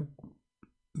sent you?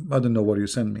 I don't know what you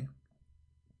sent me.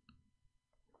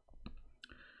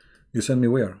 You sent me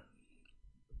where?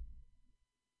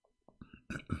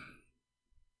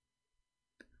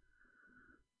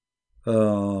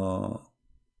 All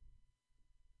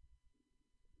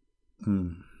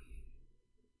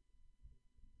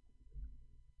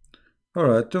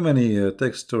right, too many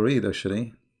texts to read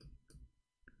actually,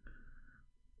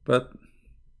 but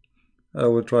I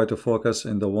will try to focus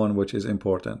in the one which is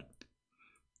important.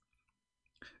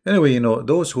 Anyway,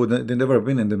 those who they never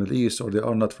been in the Middle East or they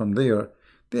are not from there,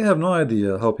 they have no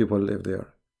idea how people live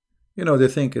there. They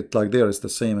think it like there is the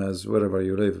same as wherever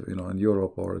you live, in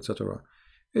Europe or etc.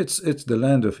 It's the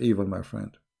land of evil, my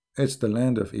friend. It's the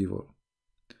land of evil.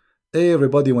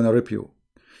 Everybody wanna rip you.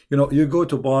 You go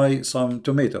to buy some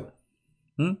tomato.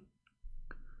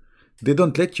 They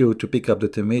don't let you to pick up the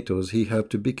tomatoes. He have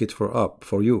to pick it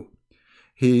for you.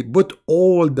 He put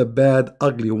all the bad,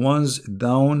 ugly ones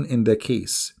down in the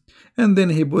case. And then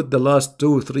he put the last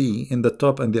 2, 3 in the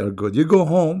top and they are good. You go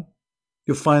home,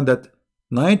 you find that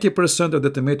 90% of the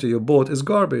tomato you bought is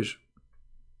garbage.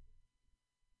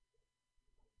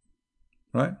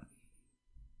 Right?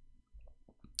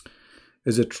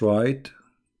 Is it right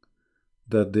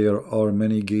that there are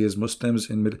many gays Muslims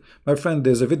in my friend?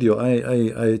 There's a video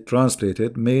I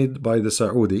translated made by the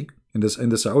Saudi in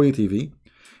the Saudi TV.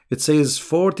 It says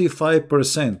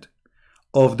 45%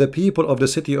 of the people of the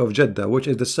city of Jeddah, which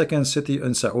is the second city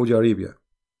in Saudi Arabia,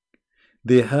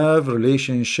 they have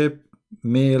relationship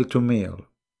male to male.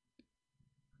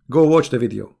 Go watch the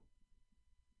video.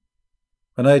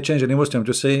 And I changed any Muslim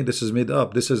to say this is made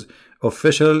up. This is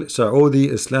official Saudi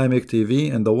Islamic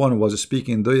TV, and the one who was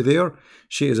speaking there,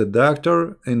 she is a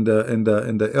doctor in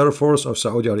the Air Force of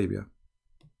Saudi Arabia.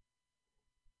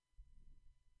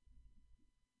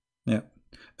 Yeah.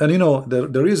 And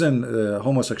the reason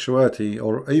homosexuality,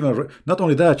 or even not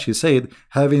only that, she said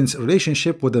having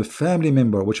relationship with a family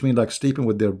member, which means like sleeping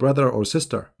with their brother or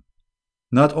sister,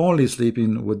 not only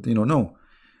sleeping with no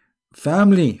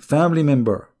family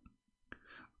member.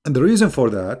 And the reason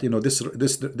for that,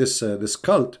 this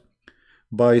cult,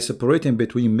 by separating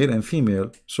between male and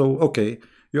female. So okay,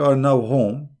 you are now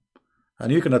home,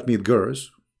 and you cannot meet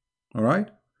girls, all right,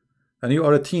 and you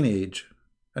are a teenage,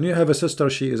 and you have a sister,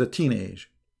 she is a teenage.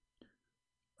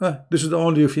 This is the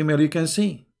only female you can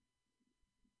see.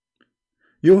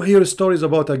 You hear stories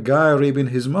about a guy raping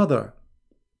his mother.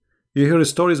 You hear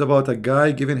stories about a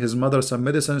guy giving his mother some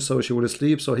medicine so she will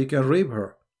sleep so he can rape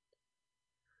her.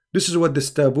 This is what this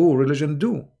taboo religion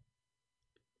do.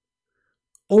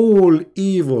 All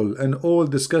evil and all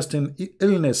disgusting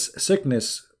illness,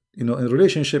 sickness, in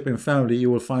relationship and family,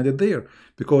 you will find it there,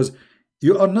 because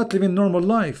you are not living normal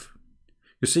life.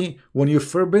 You see, when you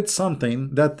forbid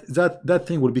something, that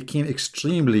thing will become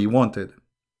extremely wanted.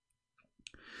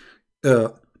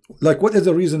 Like, what is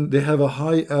the reason they have a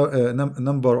high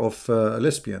number of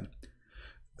lesbian?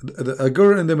 A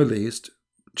girl in the Middle East,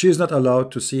 she is not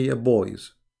allowed to see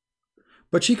boys,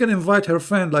 but she can invite her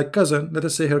friend, like cousin, let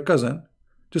us say her cousin,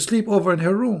 to sleep over in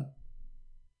her room.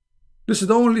 This is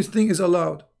the only thing is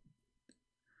allowed.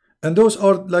 And those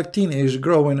are like teenage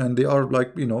growing, and they are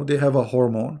like, they have a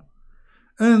hormone.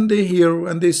 And they hear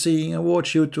and they see and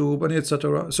watch YouTube and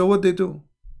etc. So what they do?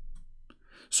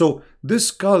 So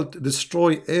this cult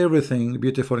destroy everything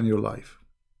beautiful in your life.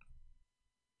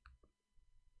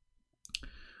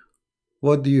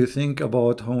 What do you think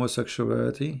about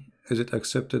homosexuality? Is it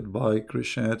accepted by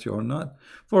Christianity or not?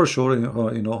 For sure,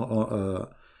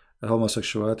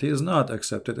 homosexuality is not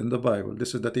accepted in the Bible.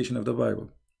 This is the teaching of the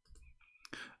Bible.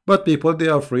 But people, they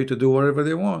are free to do whatever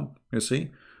they want. You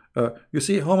see,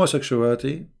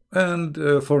 homosexuality and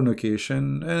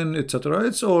fornication and etc.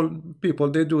 It's all people,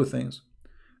 they do things.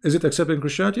 Is it accepted in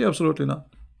Christianity? Absolutely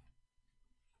not.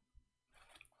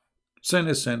 Sin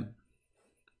is sin.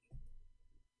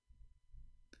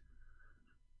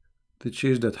 They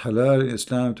teach that halal in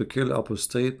Islam to kill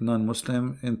apostate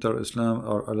non-Muslim enter Islam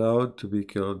are allowed to be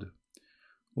killed.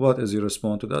 What is your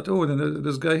response to that? Oh,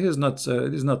 this guy, he's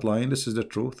not lying. This is the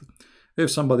truth.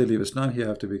 If somebody leaves Islam, he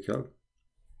have to be killed.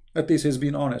 At least he's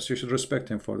being honest. You should respect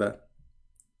him for that.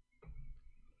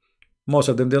 Most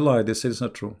of them, they lie. They say it's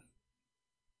not true.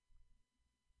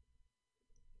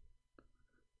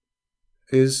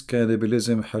 is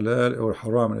cannibalism halal or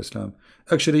haram in Islam?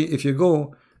 Actually, if you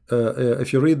go,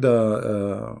 if you read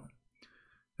the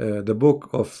book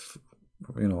of,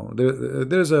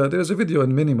 there's a video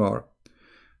in Minimar.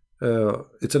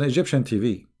 It's an Egyptian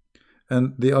TV,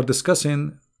 and they are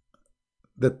discussing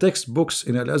the textbooks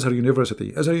in Al-Azhar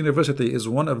University. Azhar University is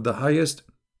one of the highest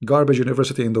garbage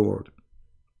university in the world.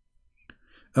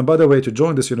 And by the way, to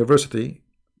join this university,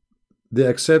 they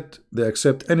accept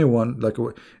anyone. Like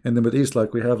in the Middle East,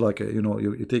 like we have like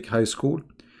you take high school.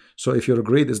 So if your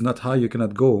grade is not high, you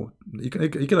cannot go. You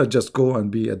cannot just go and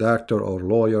be a doctor or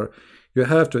lawyer. You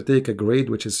have to take a grade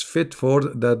which is fit for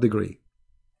that degree.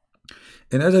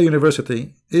 In Azhar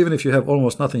University, even if you have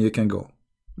almost nothing, you can go,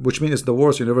 which means it's the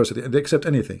worst university, and they accept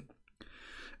anything.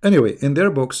 Anyway, in their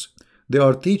books, they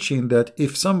are teaching that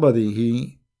if somebody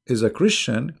he is a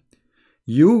Christian,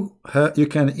 you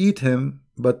can eat him,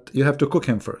 but you have to cook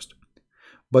him first.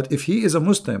 But if he is a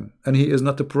Muslim and he is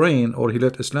not praying or he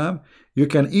left Islam, you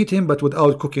can eat him, but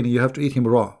without cooking. You have to eat him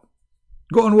raw.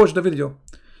 Go and watch the video.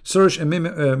 Search in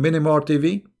Minimar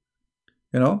TV,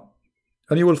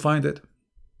 and you will find it.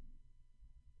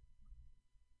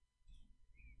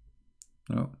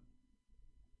 No.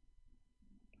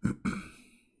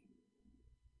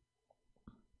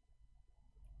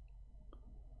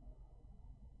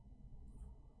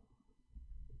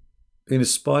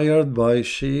 Inspired by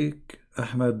Sheikh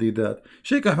Ahmad Didat.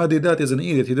 Sheikh Ahmad Didat is an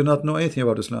idiot. He did not know anything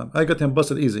about Islam. I got him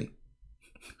busted easy.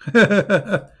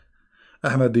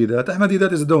 Ahmad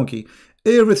Didat is a donkey.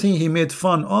 Everything he made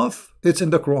fun of, it's in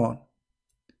the Quran.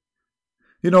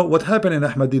 You know what happened in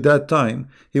Ahmad Didat time?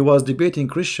 He was debating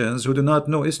Christians who do not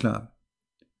know Islam.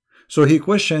 So he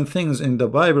questioned things in the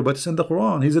Bible, but it's in the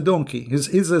Quran. He's a donkey.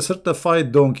 He's a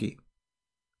certified donkey.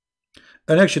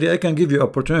 And actually, I can give you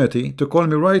opportunity to call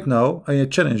me right now. I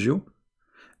challenge you.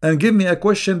 And give me a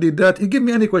question, Didat. Give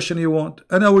me any question you want.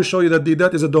 And I will show you that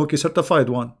Didat is a donkey, certified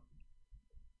one.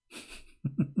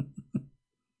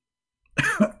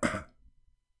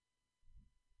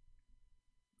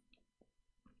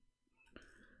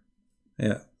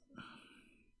 Yeah.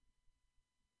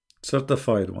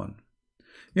 Certified one.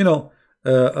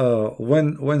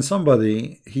 When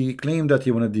somebody, he claimed that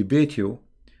he want to debate you,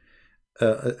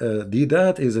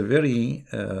 Didat is a very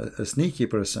sneaky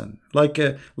person, like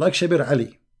Shabir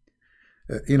Ali.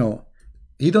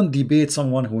 He don't debate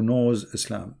someone who knows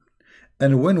Islam.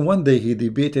 And when one day he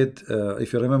debated,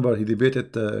 if you remember, he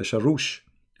debated Sharoush,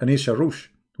 Anis Sharoush,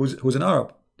 who's an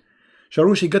Arab.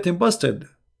 Sharoush, he got him busted,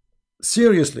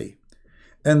 seriously.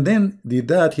 And then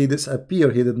Didat, he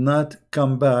disappeared. He did not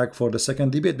come back for the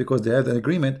second debate because they had an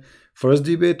agreement. First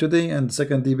debate today and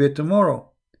second debate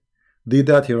tomorrow.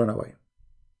 Didat, he ran away.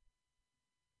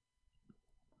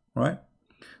 Right?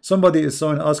 Somebody is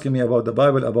asking me about the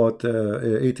Bible, about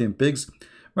eating pigs.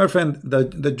 My friend,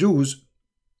 the Jews,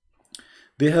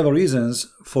 they have reasons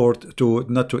for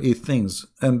not to eat things,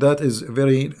 and that is a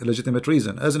very legitimate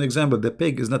reason. As an example, the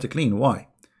pig is not clean. Why?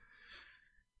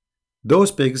 Those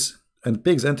pigs, and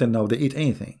pigs until now, they eat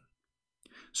anything.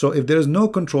 So if there is no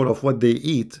control of what they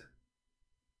eat,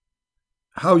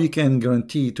 how you can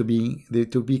guarantee to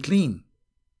be clean?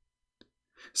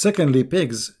 Secondly,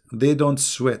 pigs, they don't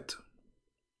sweat.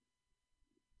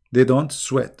 They don't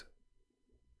sweat.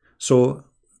 So,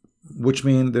 which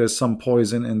means there's some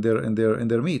poison in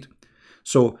their meat.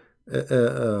 So,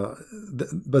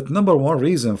 but number one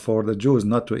reason for the Jews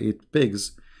not to eat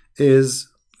pigs is,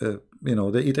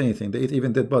 they eat anything. They eat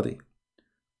even dead body.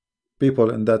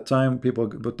 People in that time, people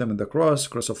put them in the cross,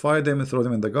 crucify them, and throw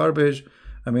them in the garbage.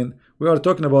 I mean, we are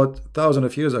talking about thousands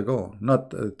of years ago,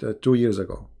 not 2 years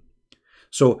ago.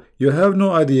 So you have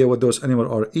no idea what those animals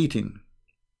are eating.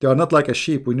 They are not like a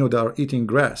sheep. We know they are eating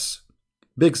grass.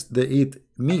 Pigs, they eat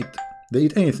meat. They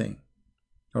eat anything.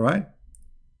 All right?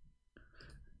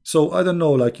 So I don't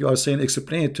know, like you are saying,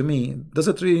 explain it to me. Does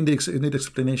it really need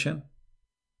explanation?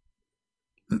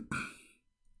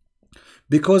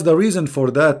 Because the reason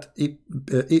for that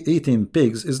eating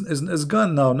pigs is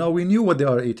gone now. Now we knew what they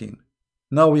are eating.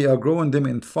 Now we are growing them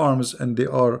in farms and they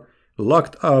are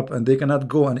locked up and they cannot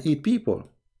go and eat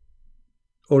people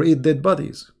or eat dead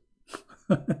bodies.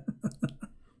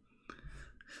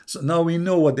 So now we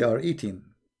know what they are eating.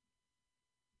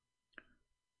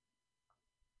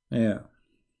 Yeah.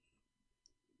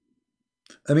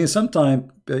 I mean,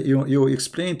 sometimes you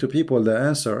explain to people the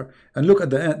answer and look at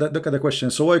the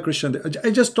question. So why Christian? I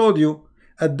just told you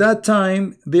at that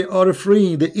time they are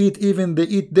free. They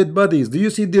eat dead bodies. Do you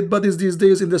see dead bodies these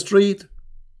days in the street?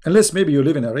 Unless maybe you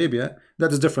live in Arabia,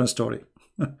 that is a different story.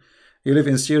 You live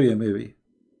in Syria, maybe.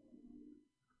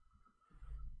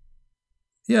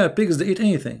 Yeah, pigs, they eat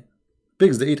anything.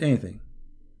 Pigs, they eat anything.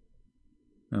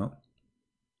 You know.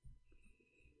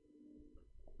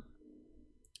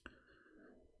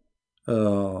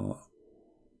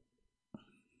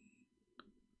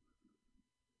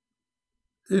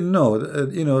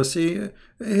 No, see,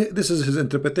 this is his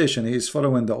interpretation. He's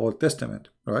following the Old Testament,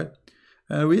 right?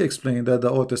 And we explained that the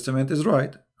Old Testament is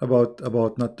right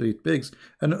about not to eat pigs,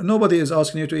 and nobody is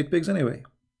asking you to eat pigs anyway.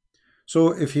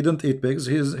 So if he don't eat pigs,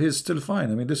 he's still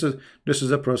fine. I mean, this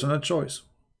is a personal choice.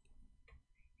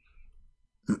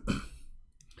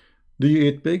 Do you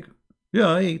eat pig? Yeah,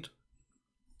 I eat.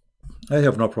 I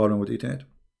have no problem with eating it.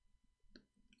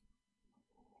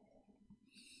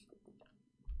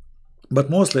 But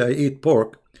mostly I eat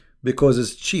pork because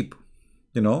it's cheap.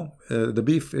 You know, the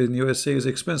beef in USA is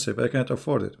expensive. I can't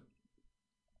afford it.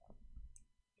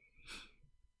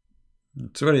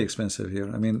 It's very expensive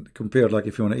here. I mean, compared, like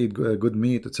if you want to eat good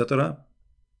meat, etc.,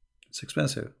 it's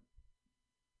expensive.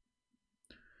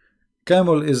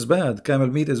 Camel is bad. Camel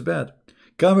meat is bad.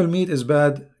 Camel meat is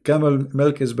bad. Camel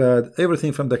milk is bad.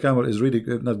 Everything from the camel is really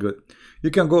good, not good.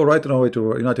 You can go right away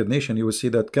to United Nations. You will see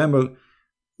that camel,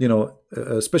 you know,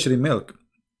 especially milk,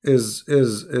 is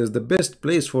the best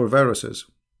place for viruses.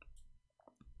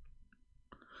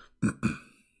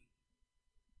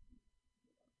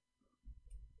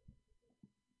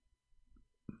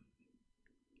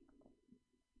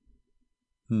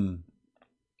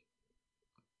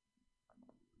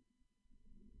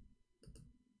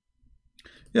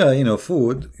 Yeah, you know,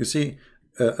 food. You see,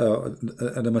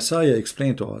 the Messiah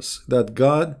explained to us that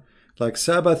God, like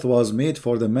Sabbath was made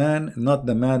for the man, not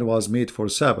the man was made for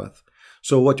Sabbath.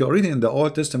 So what you're reading in the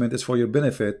Old Testament is for your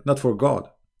benefit, not for God.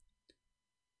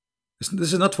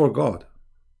 This is not for God.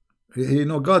 You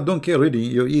know, God don't care really.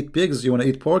 You eat pigs, you want to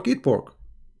eat pork, eat pork.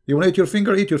 You want to eat your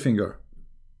finger, eat your finger.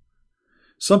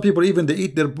 Some people even they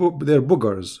eat their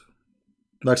boogers,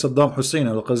 like Saddam Hussein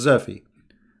al-Qaddafi.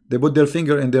 They put their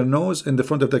finger in their nose in the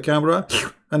front of the camera,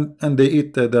 and they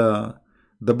eat the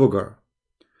booger.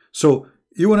 So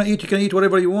you want to eat, you can eat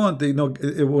whatever you want. You know,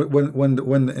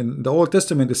 when in the Old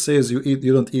Testament it says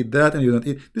you don't eat that, and you don't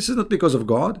eat. This is not because of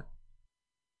God.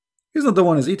 He's not the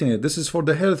one who's eating it. This is for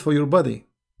the health for your body.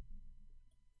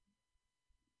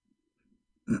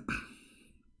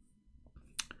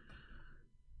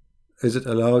 Is it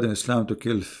allowed in Islam to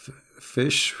kill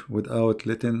fish without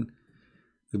letting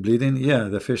the bleeding? Yeah,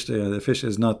 the fish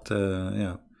is not.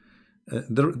 Yeah,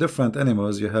 different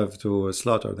animals you have to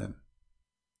slaughter them.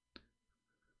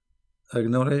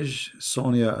 Acknowledge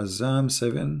Sonia Azam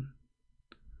 7.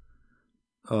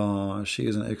 She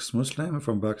is an ex-Muslim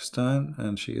from Pakistan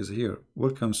and she is here.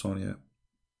 Welcome, Sonia.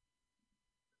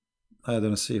 I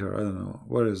don't see her. I don't know.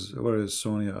 Where is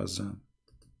Sonia Azam?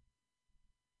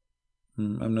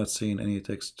 I'm not seeing any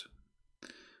text.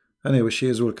 Anyway, she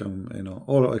is welcome. You know,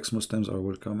 all ex-Muslims are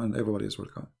welcome and everybody is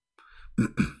welcome.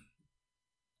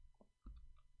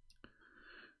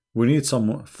 We need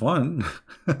some fun.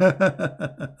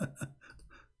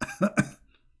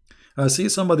 I see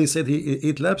somebody said he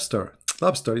eat lobster.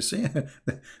 Lobster, you see?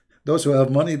 Those who have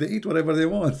money, they eat whatever they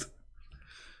want.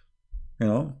 You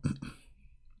know?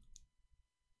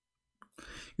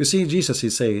 You see, Jesus,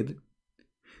 he said,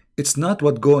 it's not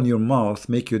what go in your mouth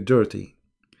make you dirty.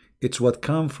 It's what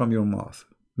come from your mouth.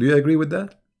 Do you agree with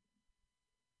that?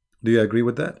 Do you agree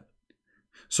with that?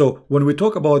 So when we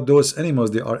talk about those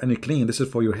animals, they are unclean. This is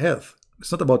for your health.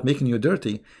 It's not about making you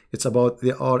dirty. It's about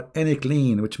they are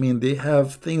unclean, which means they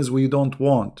have things we don't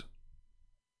want.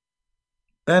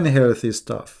 Unhealthy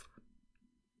stuff.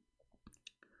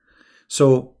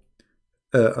 So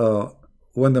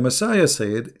when the Messiah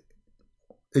said,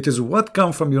 it is what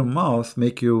come from your mouth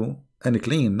make you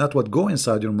unclean, not what go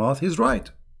inside your mouth, he's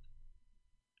right.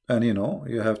 And you know,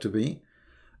 you have to be,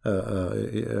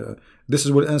 this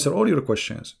will answer all your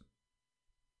questions.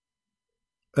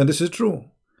 And this is true.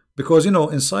 Because, you know,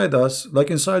 inside us, like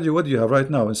inside you, what do you have right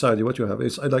now? Inside you, what you have?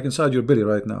 It's like inside your belly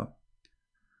right now.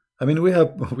 I mean, we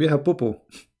have poo-poo.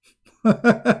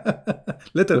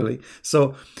 Literally.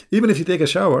 So even if you take a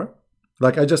shower,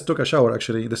 like I just took a shower,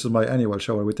 actually, this is my annual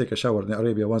shower. We take a shower in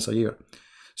Arabia once a year.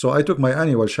 So I took my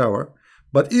annual shower.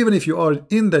 But even if you are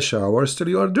in the shower, still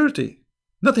you are dirty.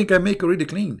 Nothing can make you really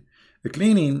clean. The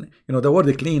cleaning, you know, the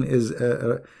word clean is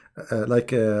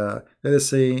like, let us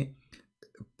say,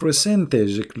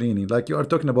 percentage cleaning. Like you are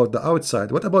talking about the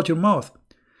outside. What about your mouth?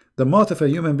 The mouth of a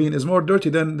human being is more dirty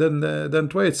than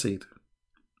toilet seat.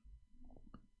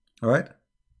 All right?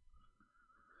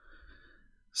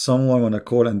 Someone want to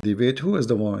call and debate. Who is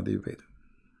the one want to debate?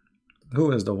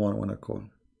 Who is the one want to call?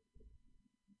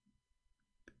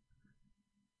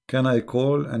 Can I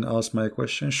call and ask my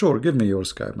question? Sure, give me your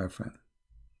Skype, my friend.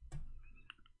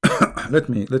 let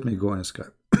me go on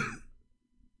Skype.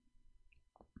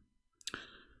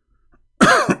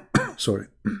 Sorry.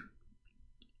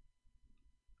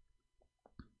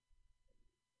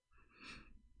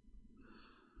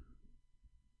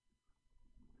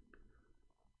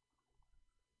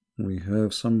 We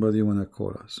have somebody wanna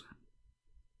call us.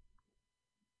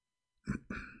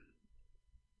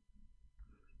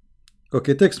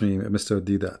 Okay, text me, Mr.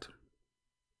 D that.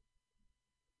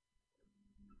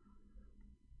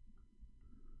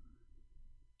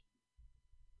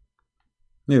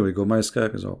 Here we go, my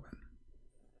Skype is open.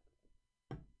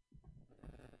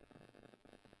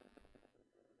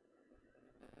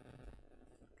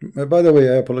 By the way,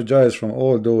 I apologize from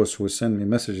all those who send me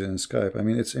messages in Skype. I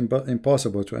mean, it's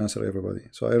impossible to answer everybody,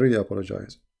 so I really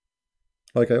apologize.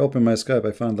 Like, I opened my Skype,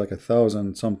 I found like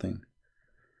 1,000 something.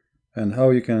 And how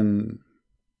you can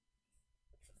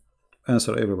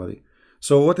answer everybody.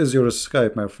 So what is your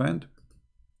Skype, my friend?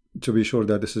 To be sure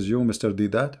that this is you, Mr. D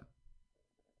that.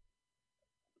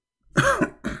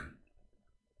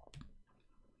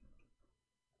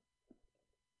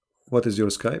 What is your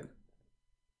Skype?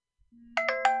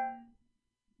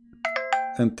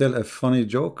 And tell a funny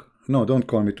joke? No, don't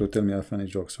call me to tell me a funny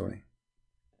joke, sorry.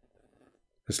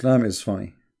 Islam is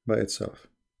funny by itself.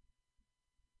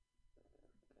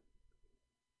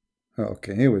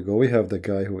 Okay, here we go. We have the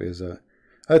guy who is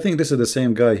I think this is the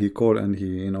same guy he called and he,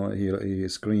 you know, he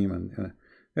screamed and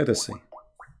let us see.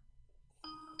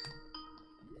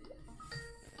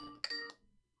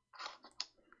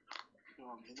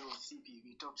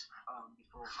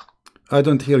 I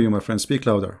don't hear you, my friend. Speak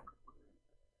louder.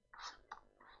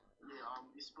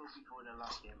 We spoke before the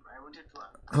last game. I wanted to.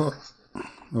 Oh,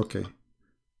 okay.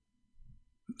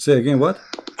 Say again, what?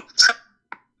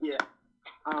 Yeah.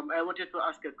 I wanted to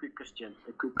ask a quick question.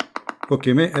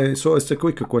 Okay, so it's a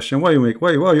quick question. Why you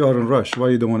are in rush? Why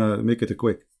you don't want to make it a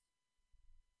quick?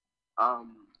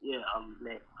 Yeah.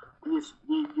 Like, please,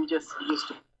 you just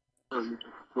tell me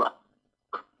to.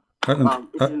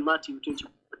 It's in Matthew 20.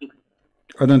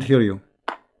 I don't hear you.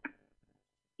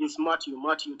 It's Matthew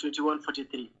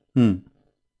 21:43.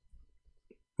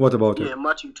 What about it? Yeah,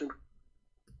 Matthew 20.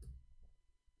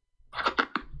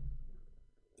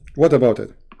 What about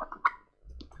it?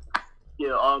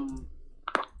 Yeah,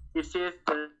 it says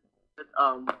that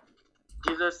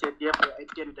Jesus said, therefore I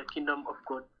tell you the kingdom of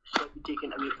God shall be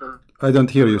taken away from. I don't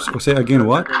hear you. So say again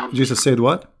what? Jesus said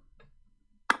what?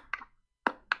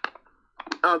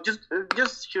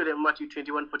 Just show them Matthew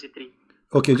 21:43.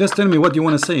 Okay, just tell me what you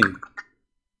want to say.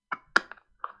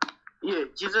 Yeah,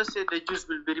 Jesus said the Jews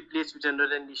will be replaced with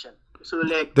another nation. So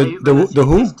like the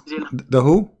who? The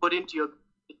who? According to your,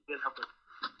 it will happen.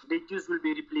 The Jews will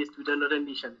be replaced with another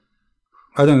nation.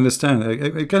 I don't understand.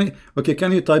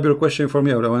 Can you type your question for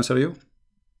me? I will answer you.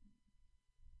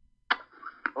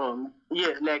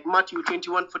 Yeah, like Matthew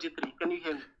 21:43. Can you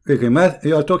hear me? Okay,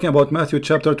 you are talking about Matthew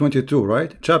chapter 22,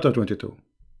 right? Chapter 22.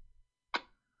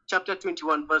 Chapter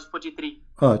 21, verse 43.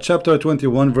 Chapter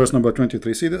 21, verse number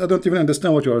 23. See, I don't even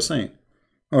understand what you are saying.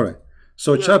 All right.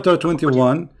 So yeah, chapter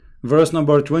 21, verse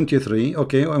number 23.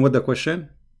 Okay, and what the question?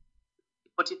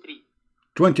 43.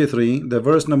 23, the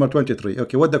verse number 23.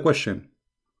 Okay, what the question?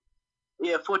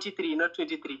 Yeah, 43, not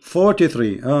 23.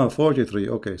 43. 43.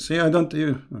 Okay. See, I don't.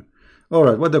 All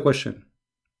right. What the question?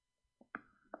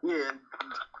 Yeah.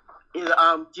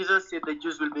 Jesus said the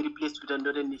Jews will be replaced with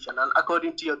another nation, and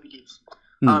according to your beliefs,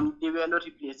 they were not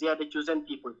replaced. They are the chosen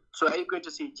people. So are you going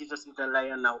to say Jesus is a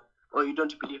liar now, or you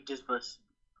don't believe this verse?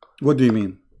 What do you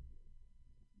mean?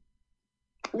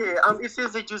 Yeah. It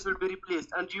says the Jews will be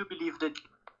replaced, and do you believe that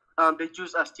the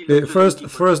Jews are still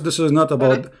first this is not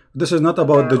about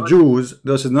the Jews.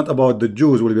 This is not about the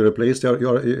Jews will be replaced.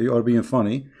 You are being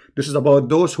funny. This is about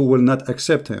those who will not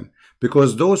accept him,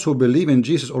 because those who believe in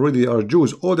Jesus already are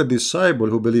Jews. All the disciples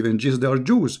who believe in Jesus, they are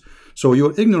Jews. So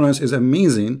your ignorance is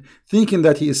amazing, thinking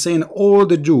that he is saying all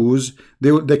the Jews,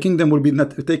 the kingdom will be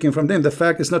not taken from them. The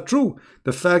fact is not true.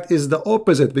 The fact is the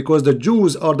opposite, because the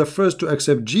Jews are the first to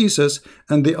accept Jesus,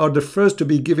 and they are the first to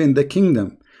be given the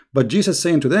kingdom. But Jesus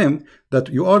saying to them that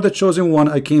you are the chosen one,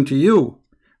 I came to you.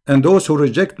 And those who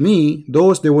reject me,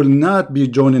 they will not be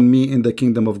joining me in the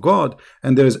kingdom of God.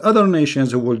 And there is other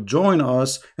nations who will join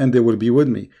us and they will be with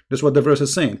me. That's what the verse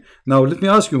is saying. Now let me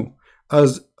ask you,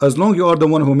 as long you are the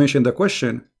one who mentioned the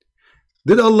question,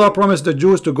 did Allah promise the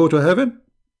Jews to go to heaven?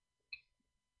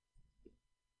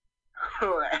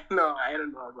 No, I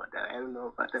don't know about that. I don't know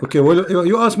about that. Okay, well,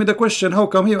 you asked me the question. How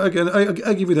come here again?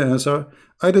 I give you the answer.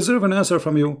 I deserve an answer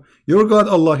from you. Your God,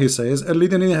 Allah, He says,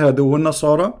 الَّذِينَ هَادُوا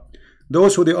وَالنَّصَارَى,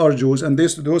 those who they are Jews and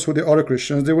those who they are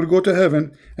Christians, they will go to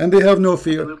heaven and they have no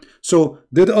fear. So,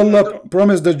 did Allah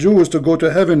promise the Jews to go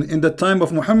to heaven in the time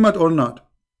of Muhammad or not?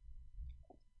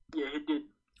 Yeah, He did.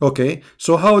 Okay,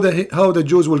 so how the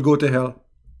Jews will go to hell?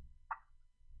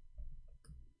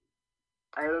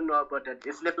 I don't know about that.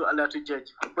 It's left to Allah to judge.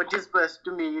 But this verse,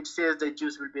 to me, it says the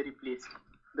Jews will be replaced.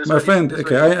 My friend,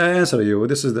 okay, I answer you.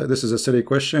 This is a silly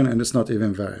question, and it's not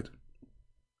even valid.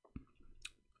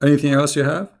 Anything else you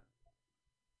have?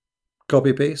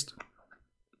 Copy paste.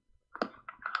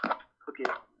 Okay,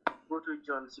 go to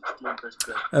John 16 verse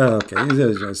 12.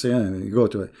 Okay, so you go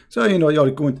to it. So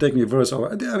you're going to take me verse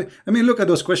over. I mean, look at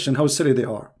those questions, how silly they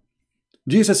are.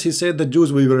 Jesus, he said the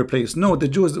Jews will be replaced. No, the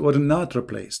Jews were not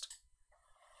replaced.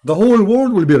 The whole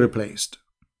world will be replaced.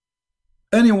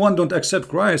 Anyone don't accept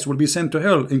Christ will be sent to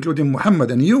hell, including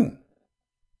Muhammad and you.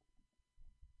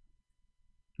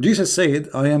 Jesus said,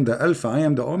 I am the Alpha, I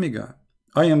am the Omega,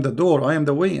 I am the door, I am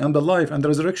the way, I am the life and the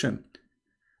resurrection.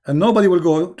 And nobody will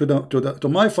go to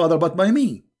my Father but by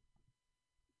me.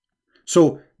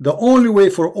 So the only way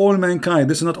for all mankind,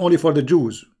 this is not only for the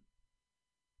Jews.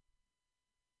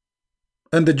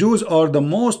 And the Jews are the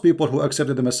most people who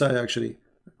accepted the Messiah actually.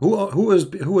 Who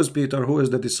is Peter? Who is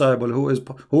the disciple? Who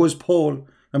is Paul?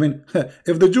 I mean,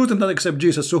 if the Jews did not accept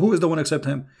Jesus, so who is the one accept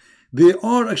him? They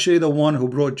are actually the one who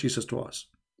brought Jesus to us.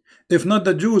 If not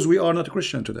the Jews, we are not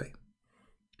Christian today.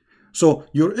 So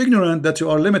you're ignorant that you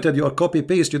are limited. You are copy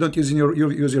paste. You don't use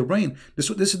your brain. This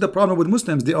is the problem with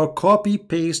Muslims. They are copy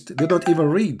paste. They don't even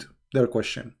read their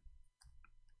question.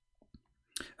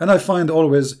 And I find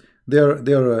always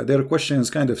their questions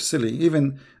kind of silly.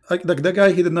 Even like the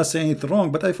guy, he did not say anything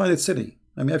wrong, but I find it silly.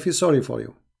 I mean, I feel sorry for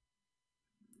you.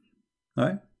 All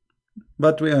right?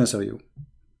 But we answer you.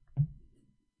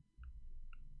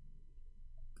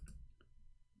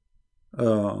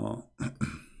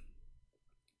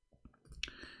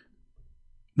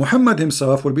 Muhammad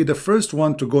himself will be the first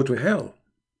one to go to hell,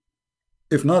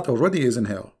 if not already is in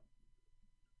hell,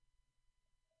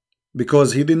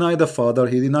 because he denied the Father,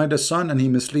 he denied the Son, and he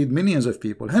misled millions of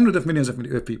people, hundreds of millions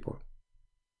of people.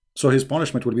 So his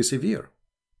punishment will be severe.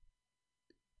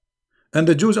 And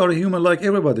the Jews are human like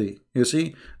everybody. You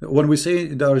see, when we say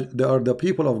they are the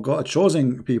people of God,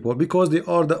 chosen people, because they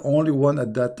are the only one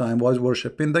at that time was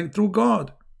worshiping the true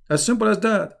God. As simple as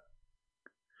that.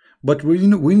 But we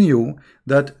knew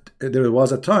that there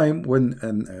was a time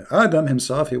when Adam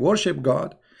himself, he worshipped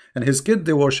God, and his kids,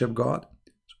 they worship God,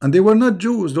 and they were not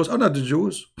Jews. Those are not the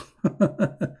Jews.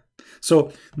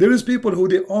 So there is people who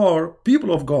they are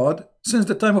people of God since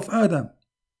the time of Adam,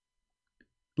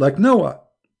 like Noah.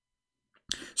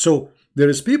 So there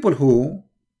is people who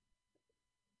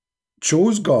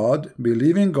choose God,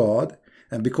 believe in God,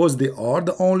 and because they are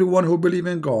the only one who believe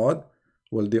in God,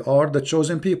 well, they are the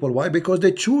chosen people. Why? Because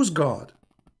they choose God.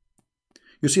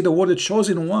 You see, the word the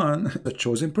chosen one, the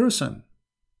chosen person.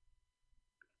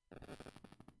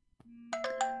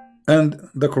 And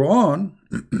the Quran.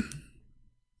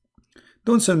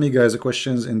 Don't send me, guys, the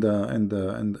questions in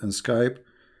Skype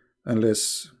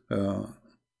unless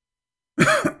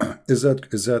is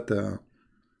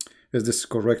this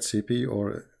correct CP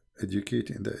or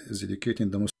educating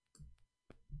the Muslim?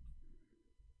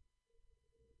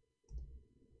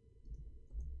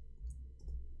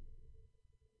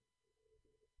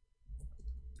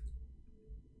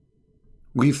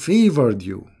 We favored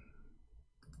you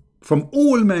from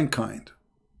all mankind.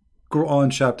 Quran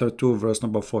chapter 2 verse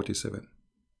number 47.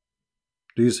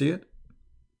 Do you see it?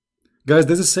 Guys,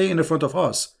 this is saying in front of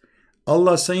us.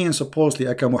 Allah saying supposedly,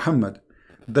 Aka Muhammad,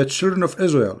 the children of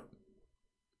Israel,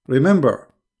 remember,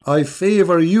 I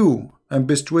favor you and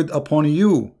bestowed upon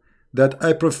you that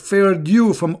I preferred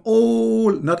you from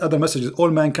all, not other messages,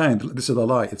 all mankind. This is a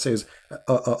lie. It says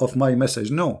of my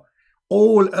message. No.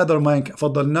 All other mankind.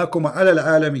 فَضَّلْنَاكُمْ عَلَى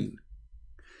الْعَالَمِينَ.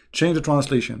 Change the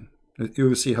translation. You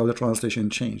will see how the translation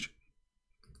change.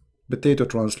 Potato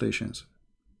translations.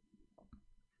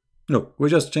 Look, we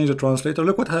just changed the translator.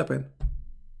 Look what happened.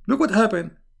 Look what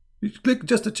happened. You click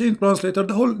just to change translator.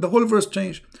 The whole verse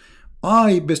changed.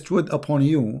 I bestowed upon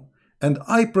you, and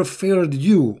I preferred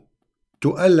you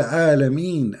to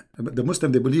al-alamin. The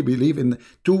Muslim, they believe in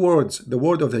two words, the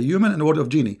word of the human and the word of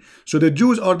genie. So the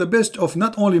Jews are the best of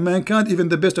not only mankind, even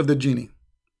the best of the genie.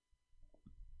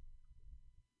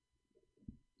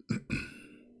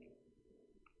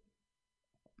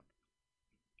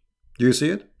 Do you see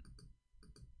it?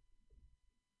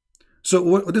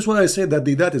 So this is why I say that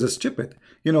that is a stupid.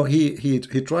 You know, he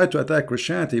tried to attack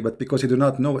Christianity, but because he did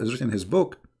not know it's written in his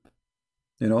book.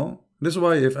 You know, this is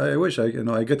why if I wish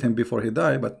I get him before he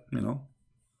died, but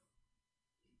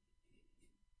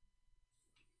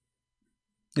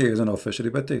he is an officially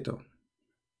potato.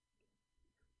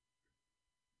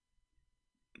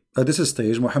 At this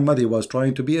stage, Muhammad, he was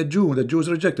trying to be a Jew. The Jews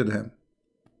rejected him.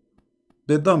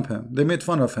 They dump him. They made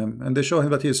fun of him. And they show him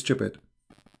that he is stupid.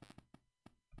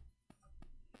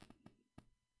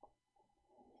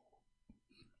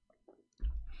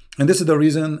 And this is the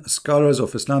reason scholars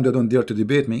of Islam, they don't dare to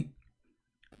debate me.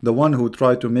 The one who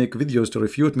tried to make videos to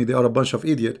refute me, they are a bunch of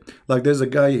idiots. Like there's a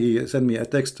guy, he sent me a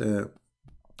text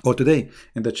or today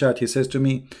in the chat. He says to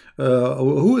me,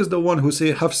 who is the one who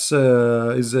say Hafs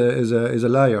is a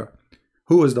liar?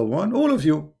 Who is the one? All of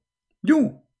you.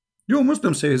 You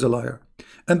Muslims say he's a liar.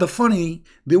 And the funny,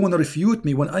 they want to refute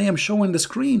me when I am showing the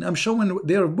screen. I'm showing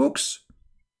their books.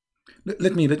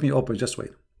 Let me open, just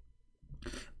wait.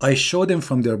 I show them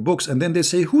from their books, and then they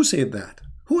say, who said that?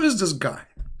 Who is this guy?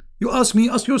 You ask me,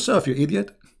 ask yourself, you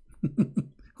idiot.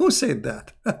 Who said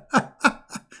that?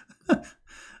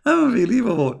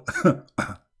 Unbelievable.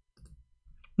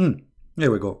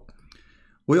 Here we go.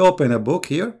 We open a book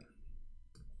here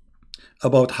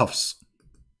about Hafs.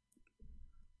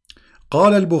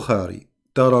 قال البخاري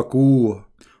تركوه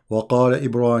وقال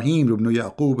إبراهيم بن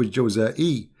يعقوب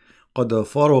الجوزائي قد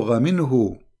فرغ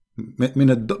منه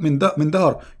من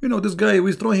دهر. You know, this guy,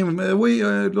 we throw him away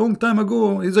a long time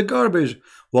ago. He's a garbage.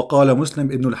 وقال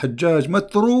مسلم ابن الحجاج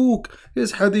متروك.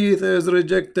 His hadith is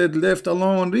rejected, left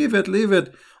alone. Leave it.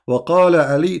 وقال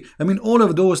علي. I mean, all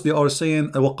of those, they are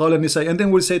saying وقال النسائي. And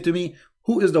then will say to me,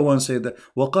 who is the one said that?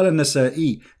 وقال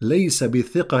النسائي ليس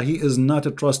بثقة. He is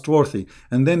not trustworthy.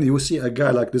 And then you see a guy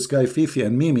like this guy Fifi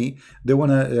and Mimi, they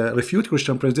want to refute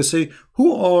Christian Prince. They say,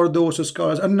 who are those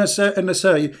scholars?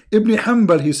 النسائي. Ibn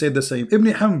Hanbal, he said the same.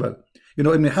 Ibn Hanbal. You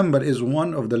know, Ibn Hanbal is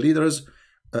one of the leaders.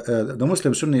 The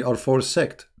Muslim Sunni are four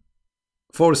sect.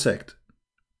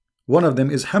 One of them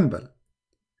is Hanbal.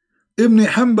 Ibn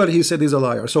Hanbal, he said, is a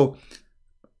liar. So,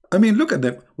 I mean, look at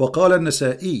them. وقال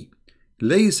النسائي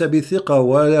ليس بثقة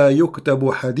ولا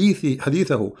يكتب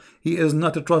حديثه. He is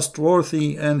not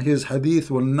trustworthy and his hadith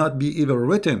will not be even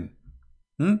written.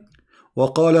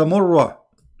 وقال مرة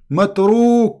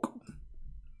متروك.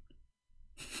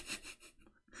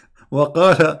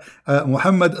 وقال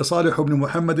محمد صالح بن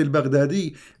محمد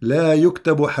البغدادي لا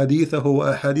يكتب حديثه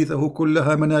وأحاديثه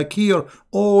كلها مناكير.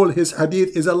 All his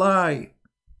hadith is a lie.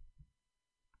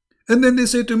 And then they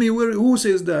say to me, who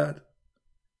says that?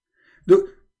 Look,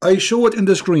 I show it in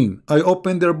the screen. I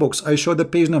open their books. I show the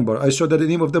page number. I show the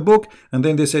name of the book. And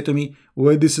then they say to me,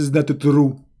 well, this is not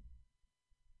true.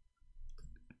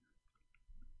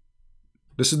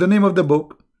 This is the name of the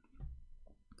book.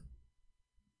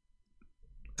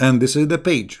 And this is the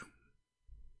page.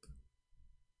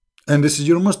 And this is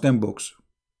your Muslim books.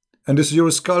 And this is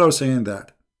your scholar saying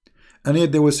that. And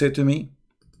yet they will say to me,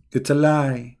 it's a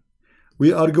lie.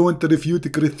 We are going to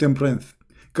refute Christian Prince.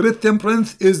 Christian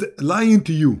Prince is lying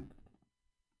to you.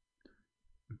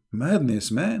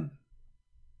 Madness, man.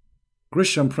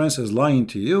 Christian Prince is lying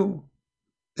to you.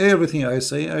 Everything I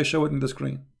say, I show it in the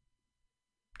screen.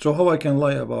 So how I can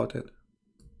lie about it?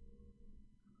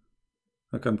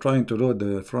 Like I'm trying to load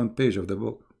the front page of the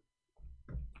book.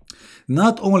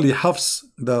 Not only Hafs,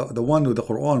 the one with the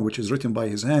Quran, which is written by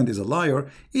his hand, is a liar.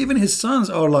 Even his sons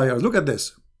are liars. Look at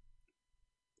this.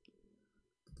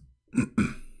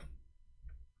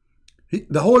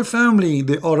 The whole family,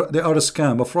 they are a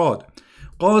scam, a fraud.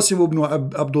 Qasim ibn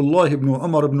Abdullah ibn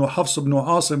Umar ibn Hafs ibn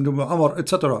Asim ibn Umar,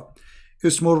 etc.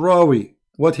 Ismul Rawi,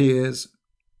 what he is.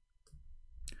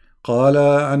 قال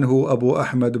عنه أبو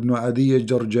أحمد بن عدي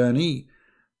الجرجاني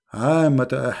عامة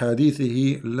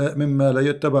أحاديثه مما لا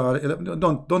يتبع.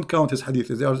 Don't count his hadith.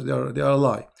 They are a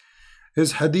lie.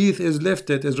 His hadith is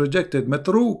lifted, is rejected.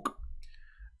 متروك.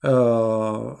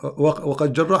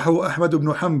 وقد جرحه أحمد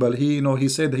بن حنبل. He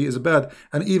said he is bad.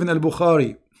 And even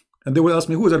al-Bukhari. And they will ask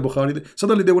me, who is al-Bukhari?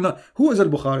 Suddenly they will not, who is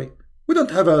al-Bukhari? We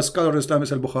don't have a scholar in Islam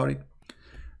as al-Bukhari.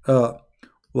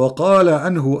 وقال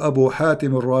عنه أبو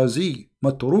حاتم الرازي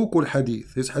متروك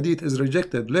الحديث. His hadith is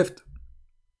rejected, left.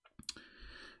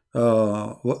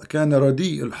 كان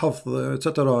رديء الحفظ,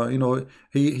 etc.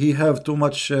 He have too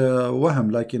much wahm,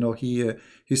 like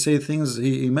he say things,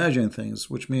 he imagine things,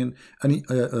 which mean and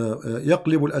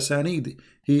يقلب الأسانيد.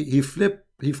 He flip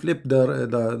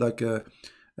the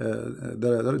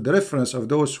reference of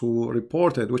those who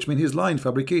reported, which mean he's lying,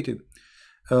 fabricated.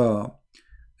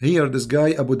 Here this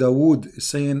guy Abu Dawood is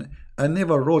saying, I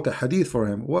never wrote a hadith for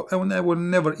him. I will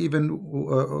never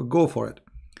even go for it.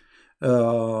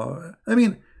 I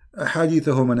mean,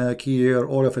 hadithahu manakir,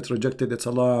 all of it rejected, it's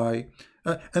a lie.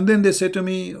 And then they say to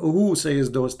me, who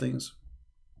says those things?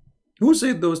 Who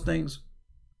said those things?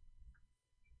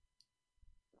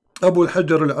 Abu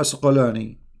al-Hajjar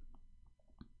al-Asqalani.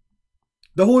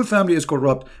 The whole family is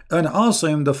corrupt. And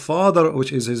Asim, the father,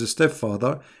 which is his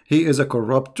stepfather, he is a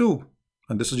corrupt too.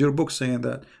 And this is your book saying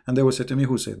that. And they will say to me,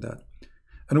 who said that?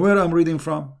 And where I'm reading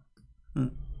from?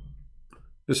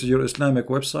 This is your Islamic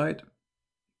website,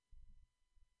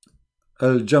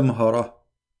 Al-Jamhara.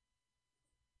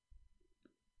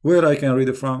 Where I can read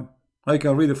it from? I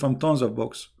can read it from tons of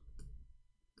books.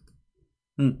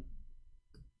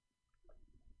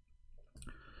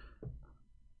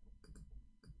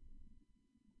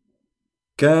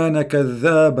 كان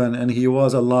كذابا, and he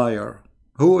was a liar.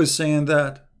 Who is saying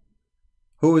that?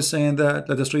 Who is saying that?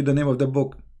 Let us read the name of the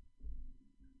book.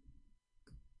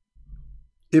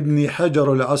 Ibn Hajar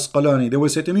al-Asqalani. They will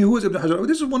say to me, who is Ibn Hajar?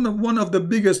 This is one of the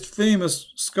biggest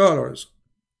famous scholars,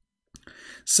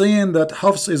 saying that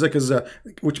Hafs is a kazzab,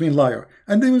 which means liar.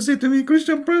 And they will say to me,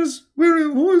 Christian Prince,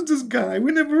 who is this guy?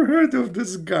 We never heard of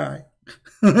this guy.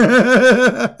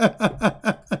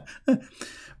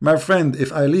 My friend,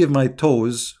 if I leave my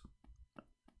toes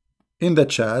in the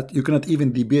chat, you cannot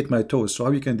even debate my toes. So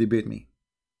how you can debate me?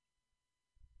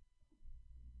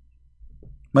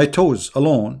 My toes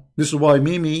alone. This is why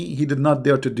Mimi, he did not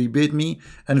dare to debate me,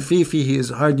 and Fifi, he is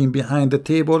hiding behind the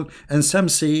table, and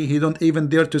Samsi, he don't even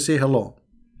dare to say hello.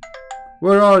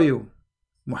 Where are you,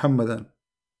 Muhammadan?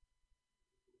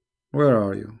 Where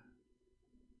are you?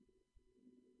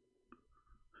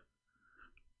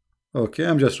 Okay,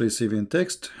 I'm just receiving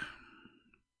text.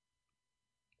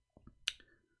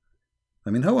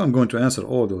 I mean, how I'm going to answer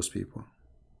all those people?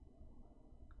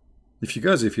 If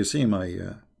you see my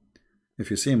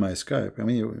Skype, I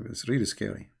mean, it's really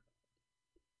scary.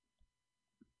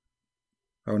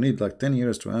 I'll need like 10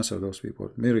 years to answer those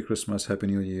people. Merry Christmas, Happy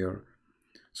New Year.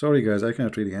 Sorry guys, I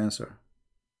cannot really answer.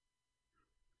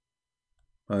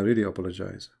 I really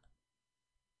apologize.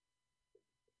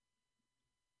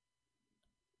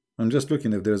 I'm just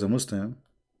looking if there's a Muslim.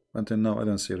 Until now, I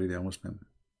don't see really a Muslim.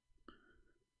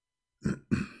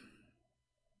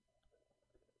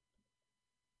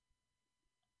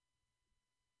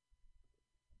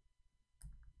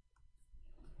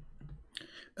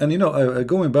 And you know,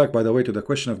 going back, by the way, to the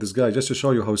question of this guy, just to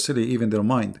show you how silly even their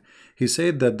mind. He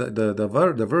said that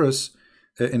the verse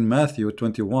in Matthew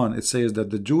 21, it says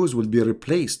that the Jews will be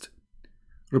replaced.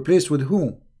 Replaced with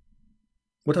who?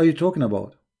 What are you talking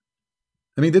about?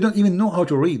 I mean, they don't even know how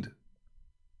to read.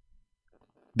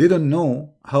 They don't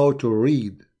know how to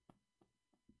read.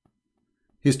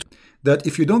 That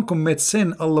if you don't commit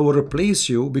sin, Allah will replace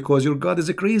you because your God is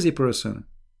a crazy person.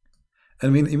 I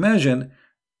mean, imagine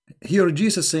here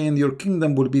Jesus saying your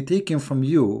kingdom will be taken from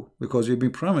you because you've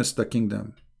been promised the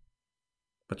kingdom.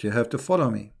 But you have to follow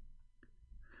me.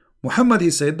 Muhammad,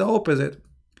 he said the opposite.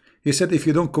 He said if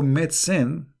you don't commit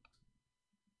sin,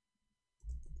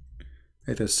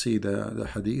 let us see the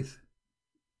hadith.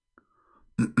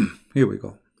 Here we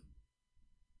go.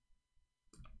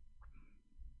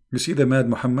 You see the mad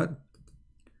Muhammad?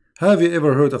 Have you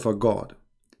ever heard of a God?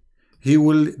 He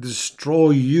will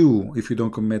destroy you if you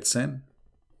don't commit sin.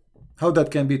 How that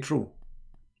can be true?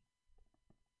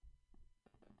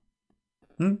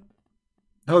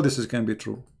 How this can be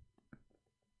true?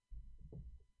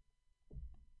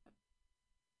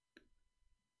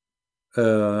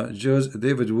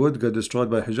 David Wood got destroyed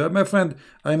by hijab. My friend,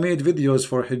 I made videos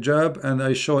for hijab and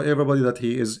I show everybody that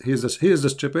he is the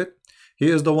stupid. He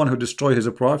is the one who destroyed his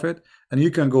prophet, and you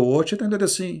can go watch it and let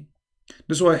us see.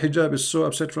 This is why hijab is so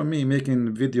upset from me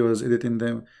making videos, editing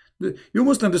them. You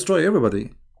Muslim destroy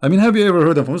everybody. I mean, have you ever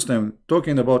heard of a Muslim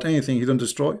talking about anything he don't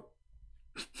destroy?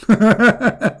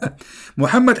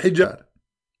 Muhammad Hijab.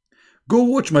 Go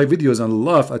watch my videos and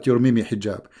laugh at your Mimi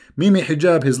Hijab. Mimi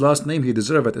Hijab, his last name, he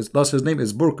deserves it. His name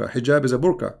is Burqa. Hijab is a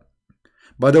burqa.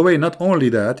 By the way, not only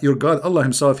that, your God, Allah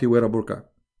himself, he wear a burqa.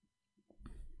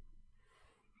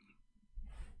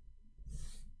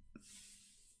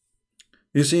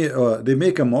 You see, they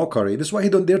make a mockery. This is why he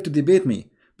don't dare to debate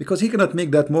me. Because he cannot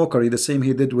make that mockery the same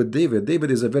he did with David.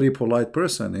 David is a very polite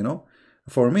person, you know.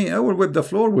 For me, I will whip the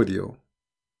floor with you.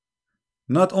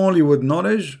 Not only with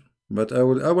knowledge, but I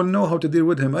will know how to deal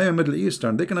with him. I am Middle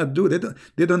Eastern. They cannot do it.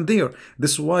 They don't dare.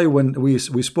 This is why when we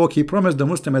spoke, he promised the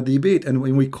Muslim a debate, and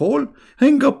when we call,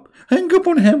 hang up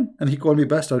on him. And he called me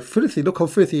bastard. Filthy. Look how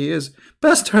filthy he is.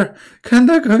 Bastard. Can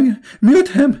that guy mute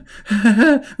him?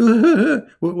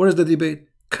 Where is the debate?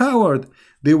 Coward.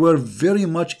 They were very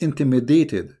much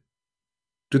intimidated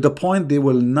to the point they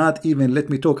will not even let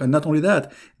me talk. And not only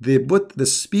that, they put the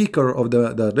speaker of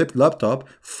the laptop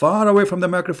far away from the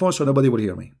microphone so nobody will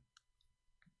hear me.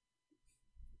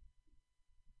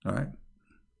 All right.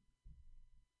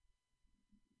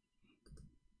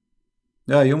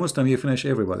 Yeah, you Muslim, you finish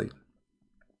everybody.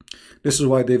 This is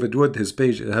why David Wood, his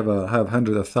page have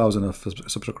hundreds of thousands of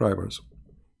subscribers.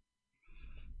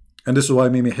 And this is why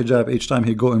Mimi Hijab, each time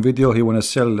he go in video, he want to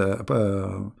sell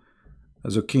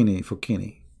zucchini,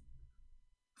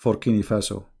 for Guinea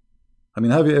Faso. I mean,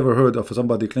 have you ever heard of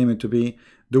somebody claiming to be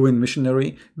doing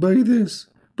missionary? Buy this,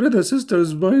 brothers,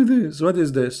 sisters, buy this. What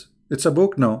is this? It's a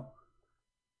book? No.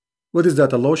 What is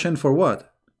that? A lotion for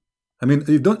what? I mean,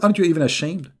 aren't you even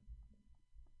ashamed?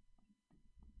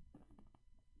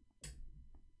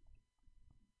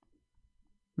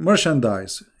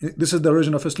 Merchandise. This is the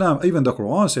origin of Islam. Even the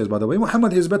Quran says, by the way,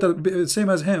 Muhammad is better, same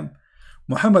as him.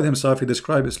 Muhammad himself, he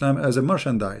described Islam as a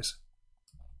merchandise.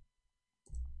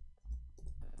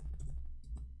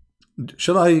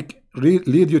 Shall I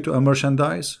lead you to a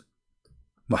merchandise?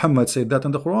 Muhammad said that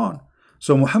in the Quran.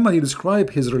 So Muhammad, he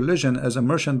described his religion as a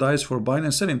merchandise for buying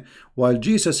and selling, while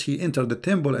Jesus, he entered the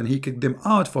temple and he kicked them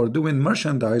out for doing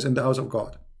merchandise in the house of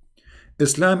God.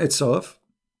 Islam itself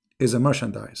is a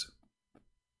merchandise.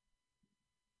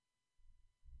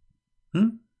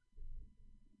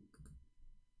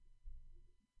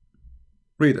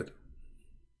 Read it.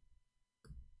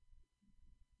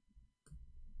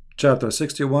 Chapter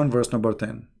 61, verse number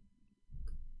 10.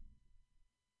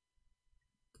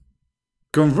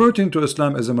 Converting to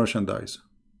Islam is a merchandise.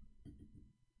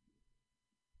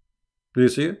 Do you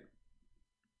see it?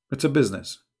 It's a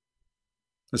business.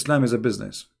 Islam is a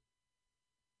business.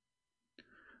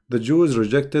 The Jews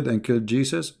rejected and killed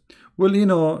Jesus. Well, you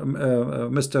know,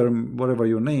 Mr. whatever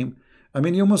your name, I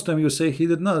mean, you Muslim, you say he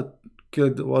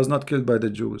was not killed by the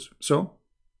Jews. So,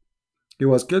 he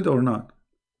was killed or not?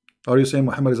 Are you saying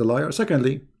Muhammad is a liar?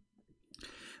 Secondly,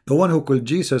 the one who killed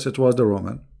Jesus, it was the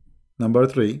Roman. Number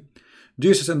 3,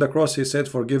 Jesus in the cross, he said,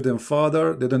 forgive them,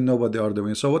 Father. They don't know what they are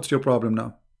doing. So what's your problem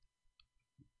now?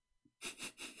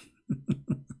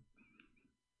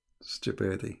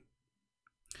 Stupidity.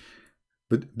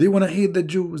 But they want to hate the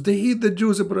Jews. They hate the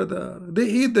Jews, brother. They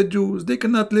hate the Jews. They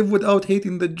cannot live without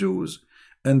hating the Jews.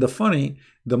 And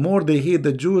the more they hate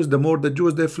the Jews, the more the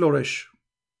Jews they flourish.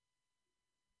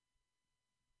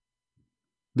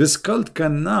 This cult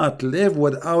cannot live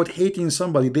without hating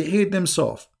somebody. They hate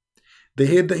themselves. They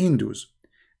hate the Hindus.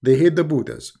 They hate the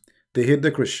Buddhas. They hate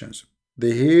the Christians.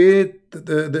 They hate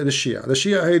the Shia. The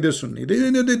Shia hate the Sunni.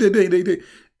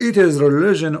 It is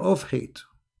religion of hate.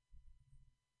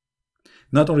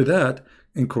 Not only that,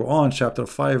 in Quran chapter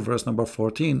 5 verse number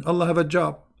 14, Allah have a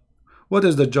job. What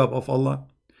is the job of Allah?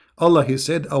 Allah, he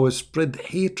said, I will spread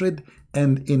hatred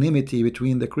and enmity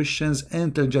between the Christians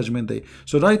until judgment day.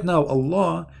 So right now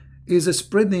Allah is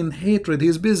spreading hatred.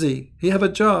 He's busy. He have a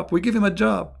job. We give him a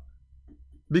job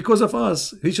because of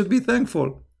us. He should be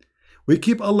thankful. We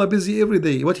keep Allah busy every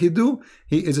day. What he do?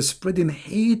 He is spreading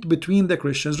hate between the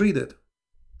Christians. Read it.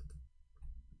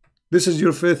 This is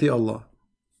your faith, Allah.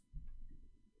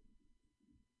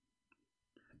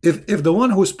 If the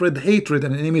one who spread hatred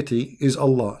and enmity is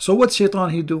Allah, so what Shaitan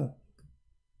he do?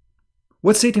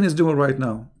 What Satan is doing right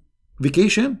now?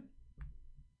 Vacation?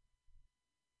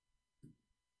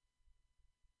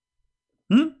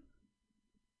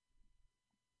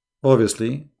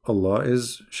 Obviously, Allah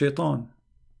is Shaitan.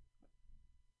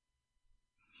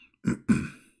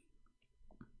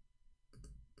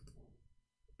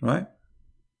 Right?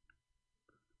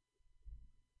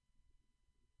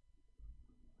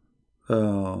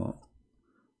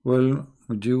 Well,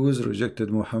 Jews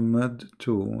rejected Muhammad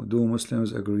too. Do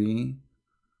Muslims agree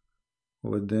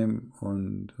with them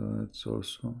on that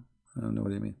also? I don't know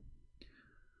what you mean.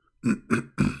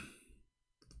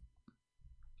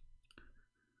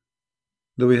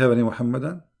 Do we have any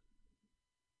Muhammadan?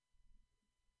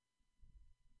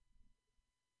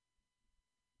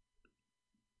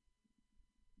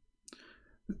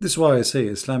 This is why I say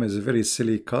Islam is a very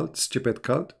silly cult, stupid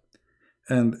cult.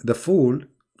 And the fool,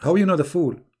 how you know the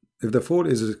fool? If the fool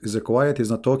is quiet, he's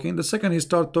not talking. The second he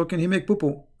start talking, he make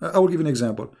poo-poo. I will give you an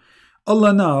example.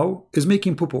 Allah now is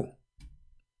making poo-poo.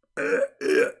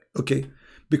 Okay,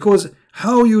 because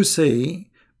how you say,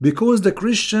 because the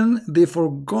Christian, they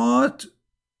forgot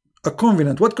a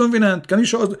covenant. What covenant? Can you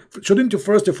show us? Shouldn't you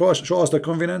first show us the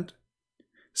covenant?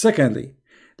 Secondly,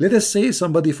 let us say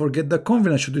somebody forget the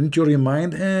covenant. Shouldn't you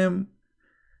remind him?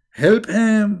 Help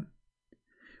him?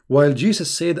 While Jesus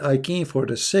said, I came for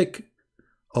the sick,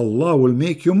 Allah will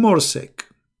make you more sick.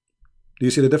 Do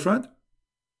you see the difference?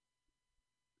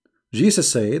 Jesus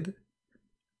said,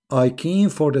 I came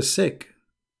for the sick.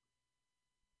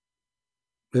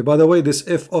 By the way, this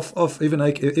if of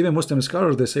even Muslim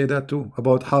scholars, they say that too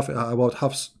about hafs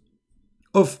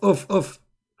of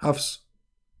hafs.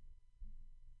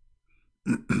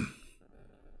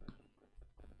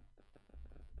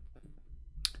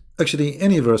 Actually,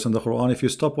 any verse in the Quran, if you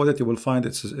stop with it, you will find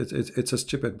it's a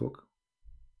stupid book.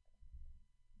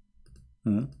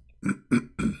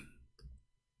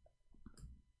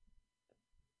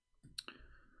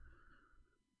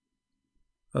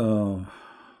 Uh,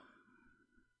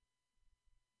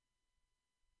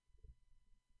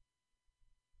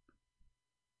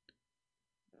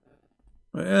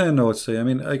 I don't know what to say. I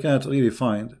mean, I cannot really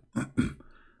find.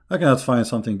 I cannot find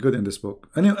something good in this book.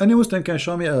 Any Muslim can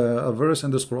show me a verse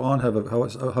in this Quran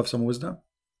have some wisdom.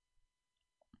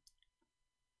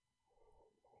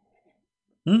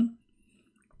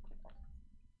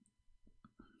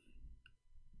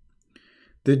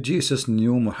 Did Jesus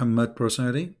knew Muhammad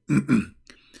personally?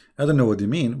 I don't know what you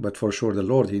mean, but for sure the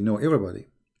Lord, he knew everybody.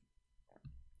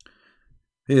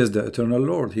 He is the eternal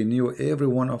Lord. He knew every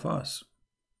one of us.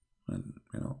 And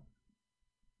you know.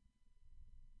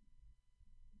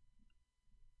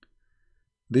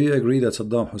 Do you agree that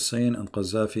Saddam Hussein and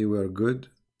Qaddafi were good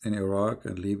in Iraq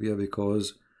and Libya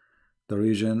because the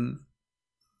region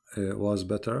was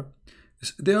better?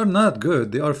 They are not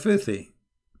good. They are filthy.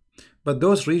 But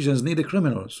those regions need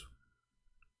criminals.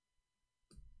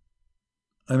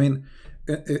 I mean,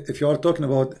 if you are talking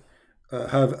about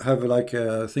have like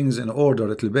things in order a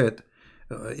little bit,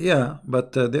 yeah,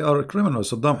 but they are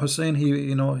criminals. Saddam Hussein,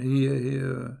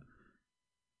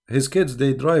 his kids,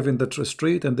 they drive in the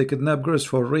street and they kidnap girls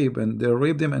for rape, and they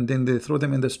rape them and then they throw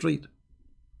them in the street.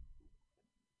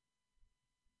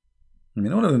 I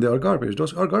mean, all of them, they are garbage.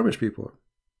 Those are garbage people.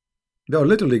 They are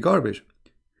literally garbage.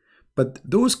 But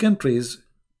those countries,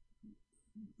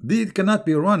 they cannot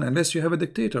be run unless you have a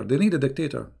dictator. They need a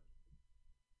dictator.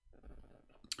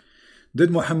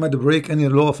 Did Muhammad break any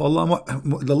law of Allah?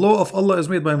 The law of Allah is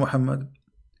made by Muhammad.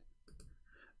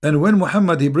 And when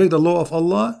Muhammad, he break the law of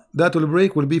Allah, that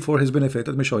will be for his benefit.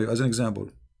 Let me show you as an example.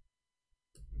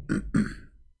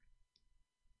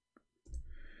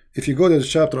 If you go to the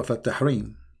chapter of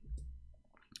At-Tahrim,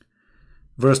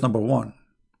 verse number 1,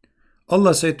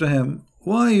 Allah said to him,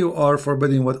 why you are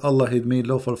forbidding what Allah had made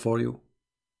lawful for you?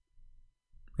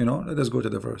 You know, let us go to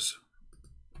the verse.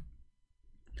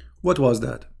 What was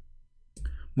that?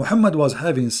 Muhammad was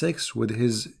having sex with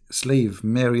his slave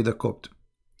Mary the Copt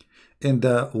in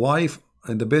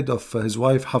the bed of his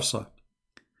wife Hafsa.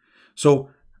 So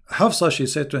Hafsa, she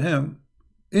said to him,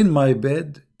 in my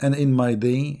bed and in my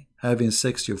day having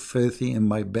sex, you filthy, in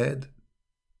my bed.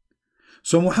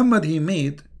 So Muhammad, he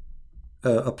made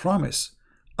a promise.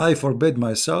 I forbid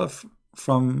myself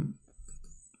from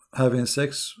having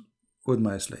sex with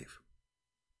my slave.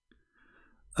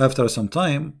 After some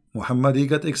time, Muhammad, he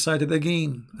got excited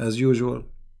again, as usual.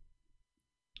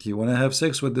 He want to have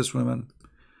sex with this woman,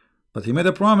 but he made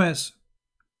a promise.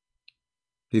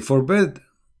 He forbid,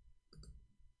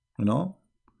 you know.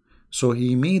 So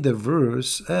he made a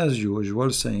verse as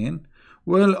usual saying,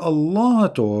 well,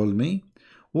 Allah told me,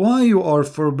 why you are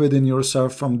forbidding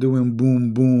yourself from doing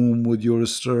boom boom with your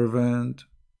servant?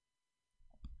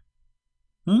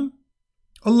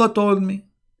 Allah told me.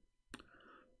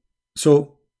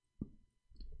 So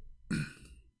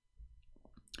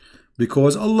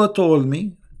because Allah told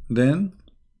me, then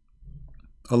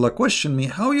Allah questioned me,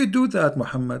 how you do that,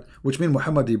 Muhammad? Which means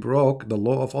Muhammad, he broke the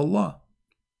law of Allah.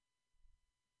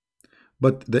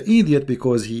 But the idiot,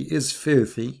 because he is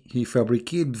filthy, he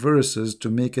fabricated verses to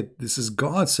make it, this is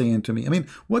God saying to me. I mean,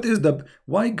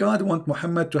 why God want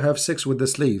Muhammad to have sex with the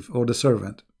slave or the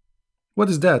servant? What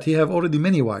is that? He have already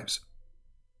many wives.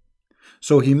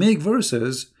 So he make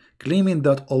verses claiming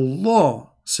that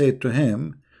Allah said to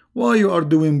him, why you are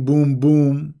doing boom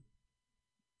boom?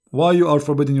 Why you are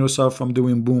forbidding yourself from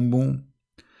doing boom boom?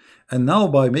 And now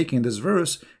by making this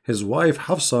verse, his wife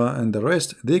Hafsa and the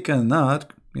rest, they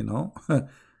cannot, you know,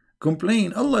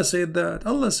 complain. Allah said that.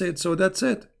 Allah said so. That's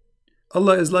it.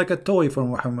 Allah is like a toy for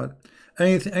Muhammad.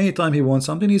 Anytime he wants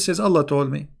something, he says, Allah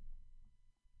told me.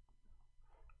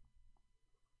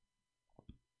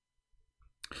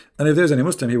 And if there's any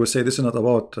Muslim, he will say, this is not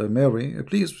about Mary.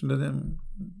 Please let him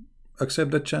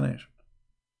accept that challenge.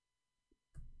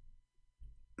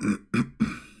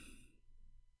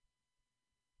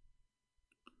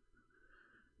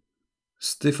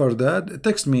 Stiffer Dad,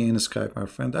 text me in Skype, my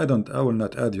friend. I will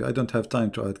not add you. I don't have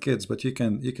time to add kids, but you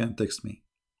can text me.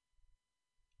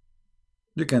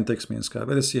 You can text me in Skype.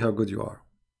 Let's see how good you are.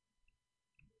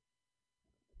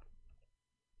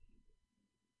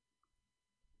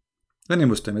 Any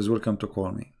Muslim is welcome to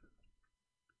call me.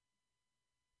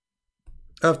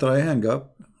 After I hang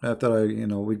up, after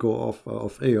we go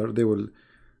off air, they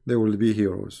will be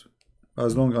heroes.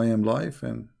 As long as I am live,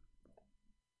 and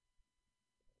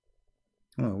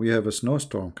we have a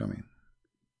snowstorm coming.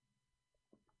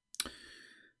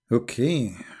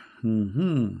 Okay.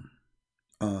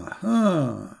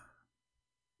 Aha.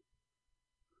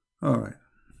 All right.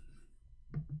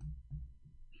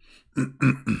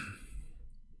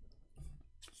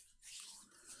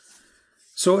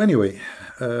 So anyway,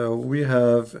 we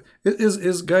have is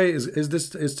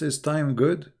this time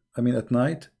good? I mean, at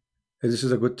night, this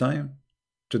is a good time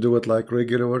to do it like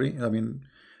regularly. I mean,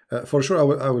 for sure,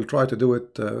 I will try to do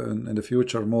it in the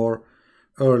future more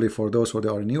early for those who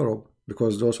are in Europe,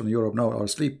 because those in Europe now are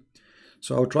asleep.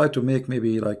 So I'll try to make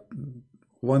maybe like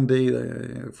one day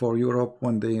for Europe,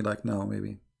 one day like now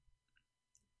maybe.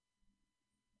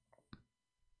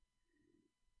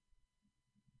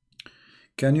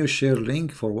 Can you share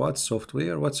link for what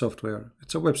software? What software?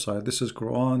 It's a website. This is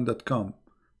Quran.com.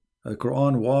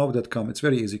 QuranWow.com. It's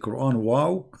very easy. Quran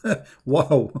Wow.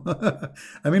 Wow.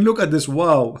 I mean, look at this.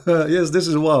 Wow. Yes, this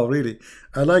is wow. Really,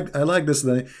 I like this.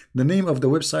 The name of the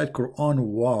website, Quran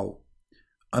Wow.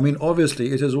 I mean,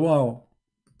 obviously, it is wow.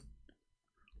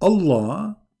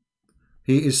 Allah,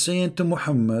 He is saying to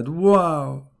Muhammad,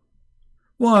 wow.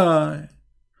 Why?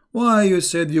 Why you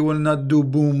said you will not do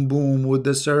boom boom with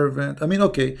the servant? I mean,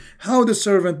 okay, how the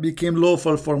servant became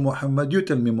lawful for Muhammad? You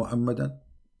tell me, Muhammadan.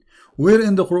 Where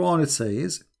in the Quran it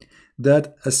says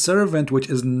that a servant which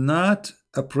is not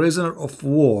a prisoner of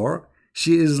war,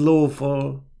 she is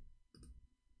lawful?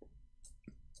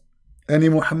 Any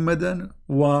Muhammadan?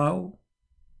 Wow.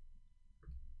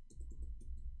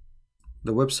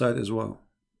 The website is wow.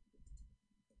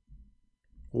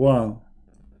 Wow.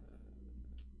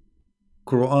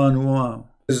 Quran wow.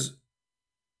 Is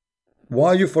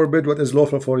why you forbid what is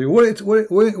lawful for you? When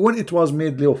it was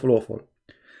made lawful.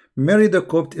 Mary the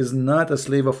Copt is not a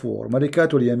slave of war.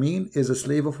 Malikatul Yamin is a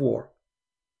slave of war.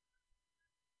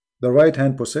 The right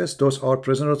hand possessed, those are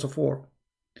prisoners of war.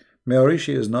 Mary,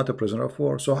 she is not a prisoner of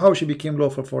war. So how she became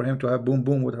lawful for him to have boom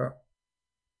boom with her?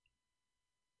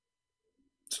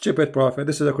 Stupid prophet.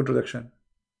 This is a contradiction.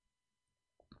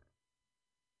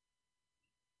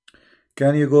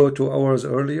 Can you go 2 hours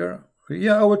earlier?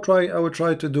 Yeah, I would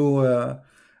try to do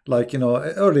like, you know,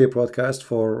 earlier broadcast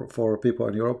for people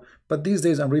in Europe. But these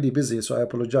days I'm really busy, so I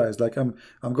apologize. Like I'm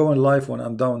going live when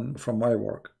I'm done from my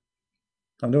work.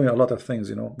 I'm doing a lot of things,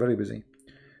 you know, very busy.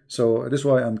 So this is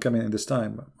why I'm coming in this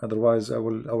time. Otherwise I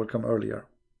will come earlier.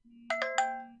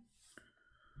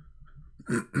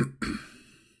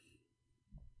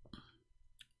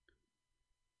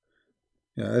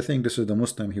 Yeah, I think this is the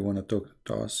Muslim he want to talk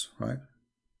to us, right?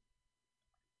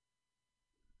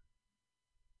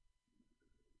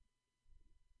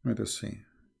 Let us see.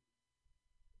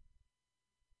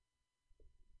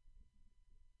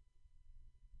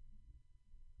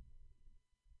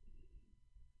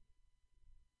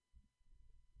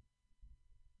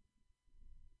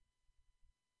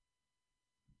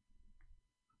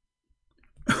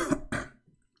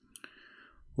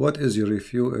 What is your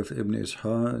review of Ibn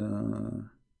Ishaq?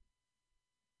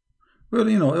 Well,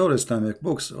 you know, all Islamic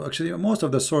books, actually most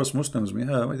of the source Muslims we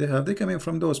have, they come in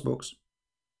from those books.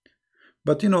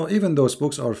 But you know, even those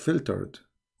books are filtered,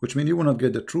 which means you will not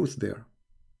get the truth there.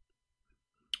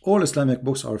 All Islamic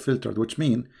books are filtered, which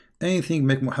means anything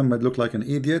make Muhammad look like an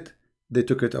idiot, they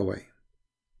took it away.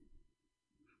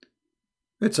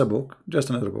 It's a book,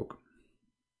 just another book.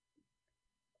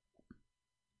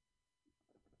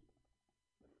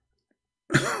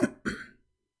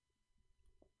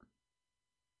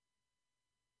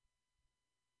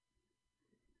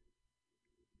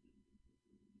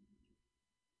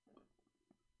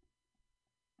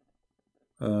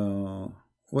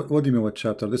 What do you mean what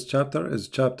chapter? This chapter is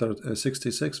chapter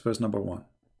 66 verse number 1.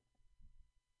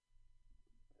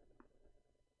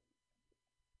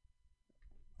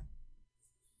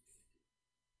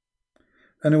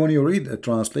 And when you read a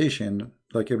translation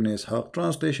like Ibn Ishaq,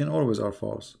 translation always are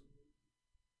false.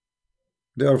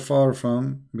 They are far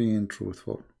from being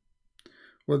truthful.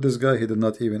 Well, this guy, he did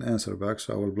not even answer back,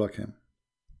 so I will block him.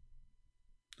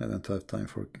 I don't have time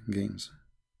for games.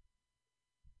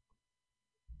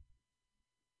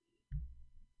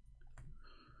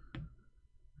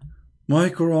 My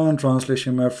Quran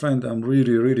translation, my friend, I'm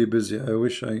really busy. I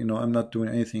wish I'm not doing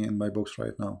anything in my books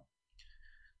right now.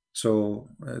 So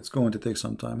it's going to take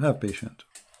some time. Have patience.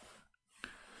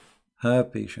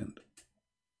 Have patience.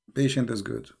 Patient is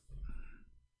good.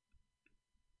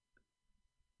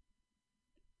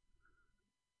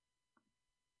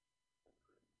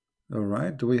 All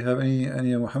right. Do we have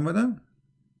any Muhammadan?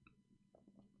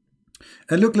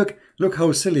 And look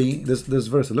how silly this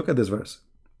verse. Look at this verse.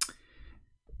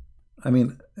 I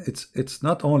mean, it's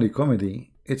not only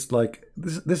comedy. It's like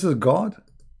this is God.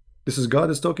 This is God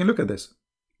is talking. Look at this.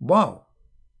 Wow.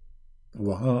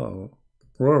 Wow.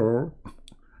 Wow.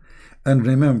 And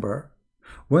remember,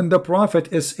 when the Prophet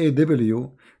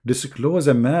SAW disclosed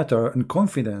a matter in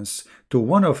confidence to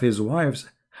one of his wives,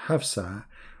 Hafsa,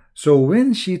 so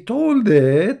when she told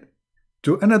it,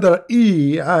 to another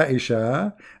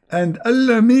Aisha, and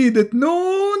Allah made it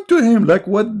known to him. Like,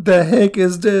 what the heck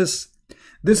is this?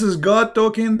 This is God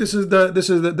talking. This is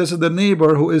the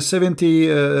neighbor who is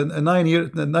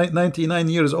 99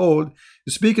 years old,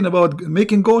 speaking about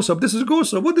making gossip. This is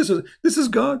gossip. What this is? This is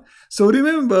God. So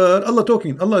remember, Allah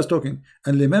talking. Allah is talking.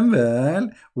 And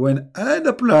remember, when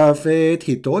the prophet,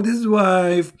 he told his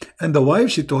wife, and the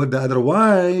wife, she told the other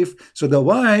wife. So the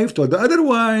wife told the other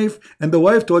wife, and the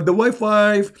wife told the wife,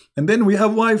 and then we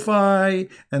have Wi-Fi,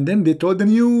 and then they told the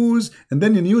news, and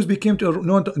then the news became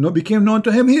known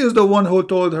to him. He is the one who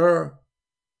told her.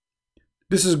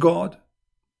 This is God.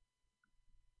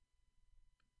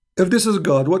 If this is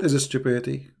God, what is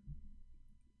stupidity?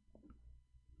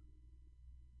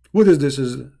 What is this?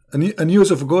 Is a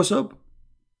news of gossip?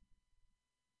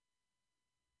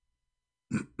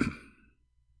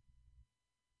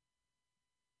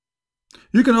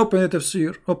 You can open it,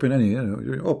 tafsir. Open any,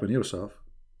 open yourself.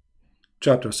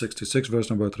 Chapter 66, verse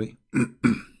number 3.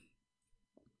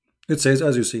 It says,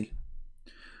 as you see.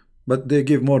 But they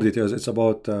give more details. It's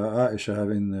about Aisha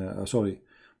having,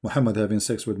 Muhammad having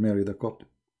sex with Mary the Copt.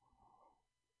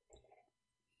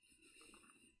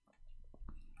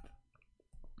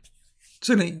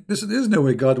 Silly. This is no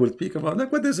way God will speak about.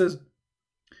 Like what this is.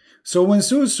 So when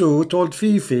Susu told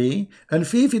Fifi, and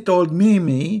Fifi told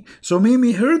Mimi, so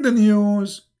Mimi heard the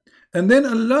news, and then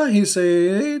Allah, he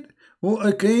said, oh,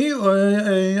 okay,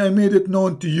 I made it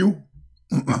known to you.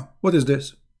 What is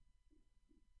this?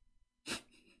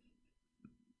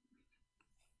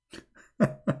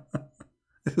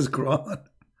 This is Quran.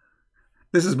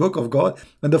 This is book of God.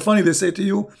 And the funny, they say to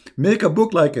you, make a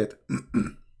book like it.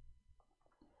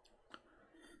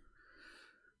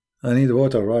 I need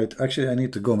water, right? Actually, I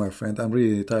need to go, my friend. I'm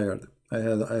really tired. I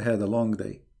had a long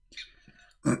day.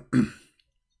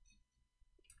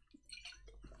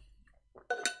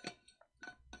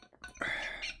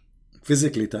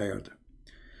 Physically tired.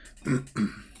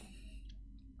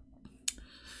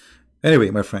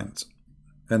 Anyway, my friends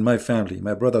and my family,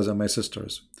 my brothers and my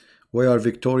sisters, we are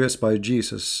victorious by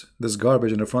Jesus. This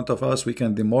garbage in front of us, we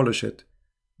can demolish it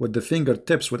with the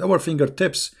fingertips, with our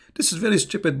fingertips. This is very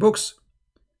stupid books.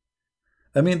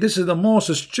 I mean, this is the most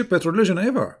stupid religion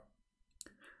ever.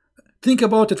 Think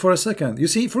about it for a second. You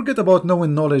see, forget about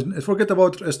knowing knowledge. Forget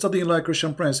about studying like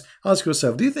Christian Prince. Ask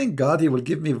yourself, do you think God, he will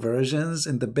give me virgins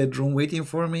in the bedroom waiting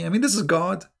for me? I mean, this is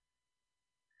God.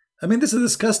 I mean, this is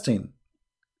disgusting.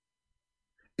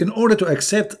 In order to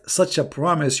accept such a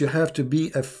promise, you have to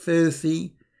be a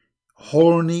filthy,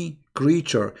 horny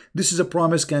creature. This is a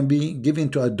promise can be given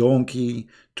to a donkey,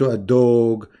 to a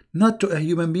dog, not to a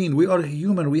human being. We are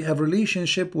human. We have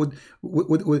relationship with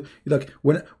like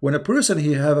when a person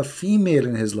he have a female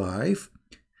in his life,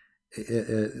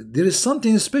 there is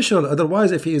something special.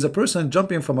 Otherwise, if he is a person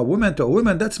jumping from a woman to a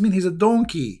woman, that means he's a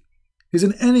donkey. He's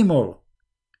an animal.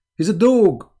 He's a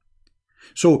dog.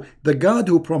 So the God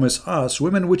who promised us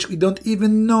women which we don't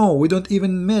even know, we don't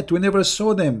even met, we never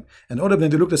saw them, and all of them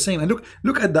they look the same. And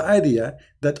look at the idea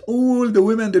that all the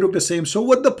women they look the same. So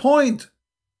what the point?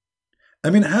 I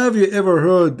mean, have you ever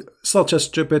heard such a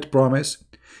stupid promise?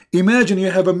 Imagine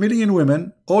you have 1 million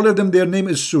women, all of them their name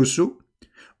is Susu,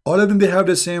 all of them they have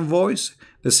the same voice,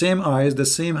 the same eyes, the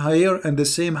same hair, and the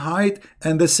same height,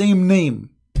 and the same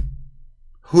name.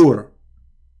 Hur.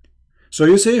 So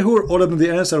you say Hur, all of them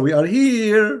the answer, we are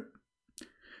here.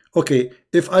 Okay,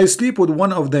 if I sleep with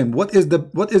one of them, what is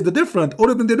the difference?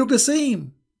 All of them they look the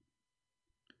same.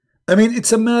 I mean,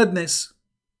 it's a madness.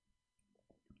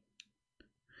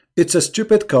 It's a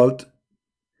stupid cult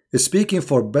speaking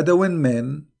for Bedouin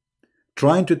men,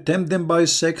 trying to tempt them by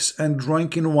sex and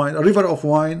drinking wine. A river of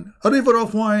wine. A river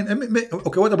of wine.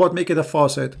 Okay, what about make it a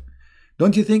faucet?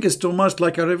 Don't you think it's too much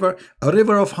like a river? A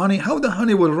river of honey. How the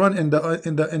honey will run in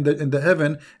the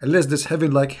heaven unless this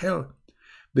heaven like hell?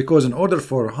 Because in order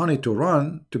for honey to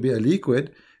run, to be a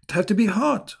liquid, it have to be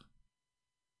hot.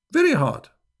 Very hot.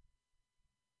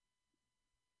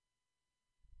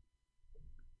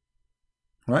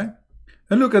 Right?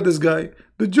 And look at this guy.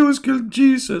 The Jews killed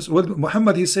Jesus. Well,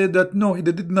 Muhammad, he said that no, he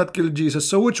did not kill Jesus.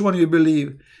 So which one you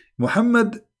believe?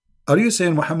 Muhammad, are you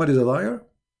saying Muhammad is a liar?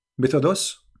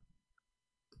 Methodos?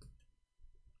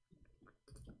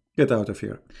 Get out of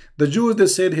here. The Jews, they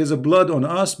said his blood on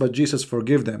us, but Jesus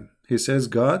forgive them. He says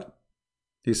God,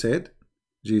 he said,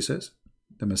 Jesus,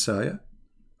 the Messiah,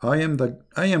 I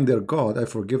am their God, I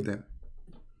forgive them.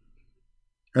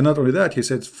 And not only that, he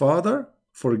said, Father,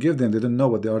 forgive them, they don't know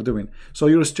what they are doing. So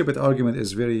your stupid argument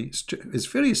is very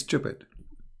stupid,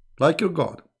 like your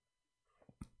God.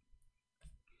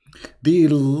 They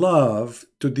love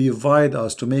to divide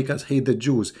us, to make us hate the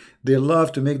Jews. They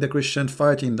love to make the Christian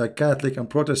fighting like Catholic and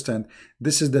Protestant.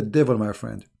 This is the devil, my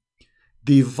friend.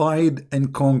 Divide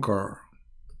and conquer.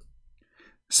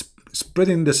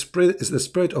 Spreading the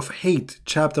spirit of hate,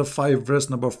 chapter 5, verse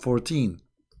number 14.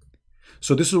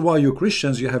 So this is why you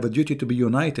Christians, you have a duty to be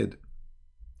united.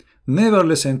 Never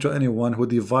listen to anyone who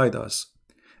divide us.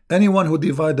 Anyone who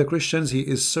divide the Christians, he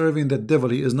is serving the devil.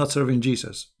 He is not serving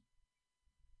Jesus.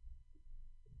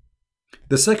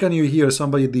 The second you hear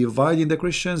somebody dividing the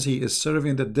Christians, he is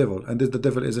serving the devil, and the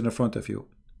devil is in front of you.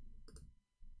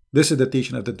 This is the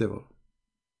teaching of the devil,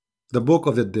 the book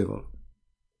of the devil.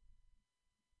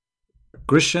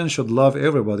 Christians should love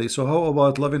everybody. So how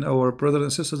about loving our brothers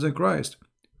and sisters in Christ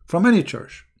from any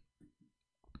church?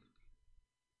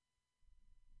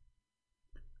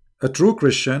 A true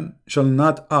Christian shall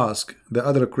not ask the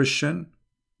other Christian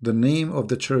the name of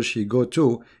the church he go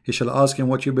to. He shall ask him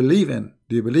what you believe in.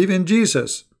 Do you believe in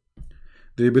Jesus?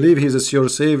 Do you believe he is your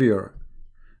Savior?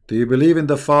 Do you believe in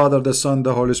the Father, the Son,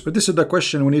 the Holy Spirit? This is the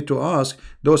question we need to ask.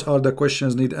 Those are the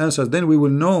questions need answers. Then we will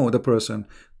know the person,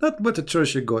 not what the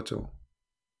church you go to.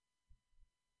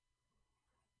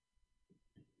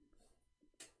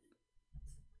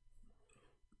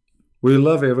 We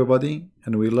love everybody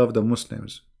and we love the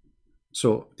Muslims.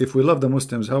 So if we love the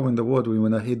Muslims, how in the world we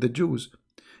want to hate the Jews?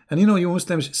 And you know, you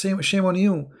Muslims, shame on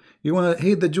you. You want to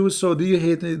hate the Jews, so do you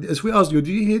hate, as we ask you,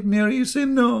 do you hate Mary? You say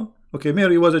no. Okay,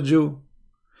 Mary was a Jew.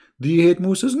 Do you hate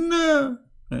Moses? No.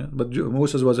 Yeah, but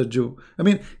Moses was a Jew. I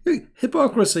mean,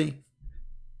 hypocrisy.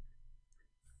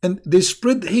 And they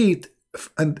spread hate.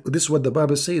 And this is what the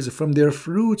Bible says, from their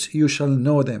fruits you shall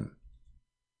know them.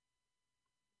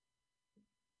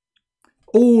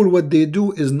 All what they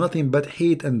do is nothing but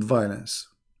hate and violence.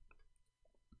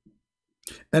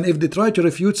 And if they try to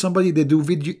refute somebody, they do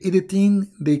video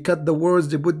editing, they cut the words,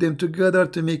 they put them together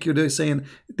to make you, they're saying,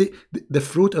 the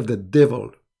fruit of the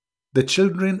devil, the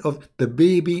children of the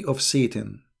baby of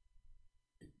Satan.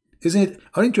 Isn't it?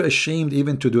 Aren't you ashamed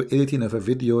even to do editing of a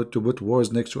video, to put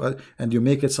words next to it, and you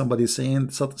make it somebody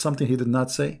saying something he did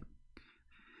not say?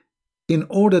 In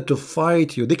order to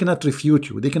fight you, they cannot refute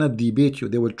you, they cannot debate you,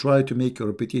 they will try to make your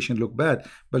reputation look bad.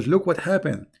 But look what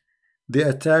happened. They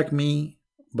attack me,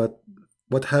 but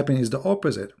what happened is the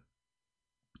opposite.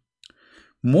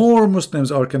 More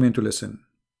Muslims are coming to listen.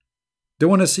 They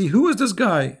want to see, who is this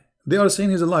guy? They are saying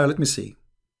he's a liar, let me see.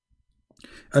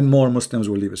 And more Muslims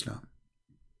will leave Islam.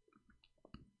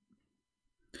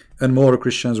 And more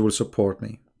Christians will support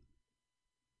me.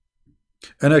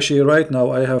 And actually right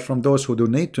now I have, from those who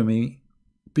donate to me,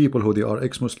 people who they are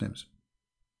ex-Muslims.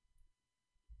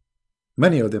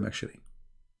 Many of them actually.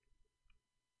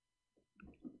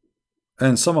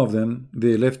 And some of them,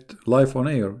 they left life on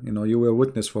air. You know, you were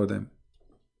witness for them.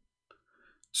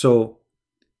 So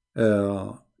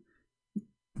they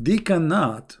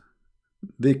cannot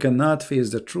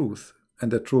face the truth,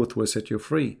 and the truth will set you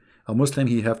free. A Muslim,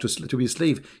 he have to be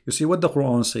slave. You see what the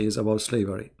Quran says about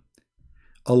slavery.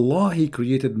 Allah, he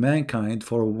created mankind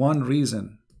for one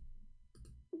reason,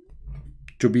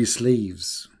 to be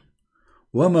slaves.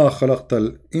 وَمَا خَلَقْتَ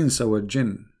الْإِنسَ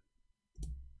وَالْجِنَّ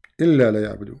إِلَّا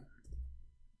لَيَعْبُدُونَ.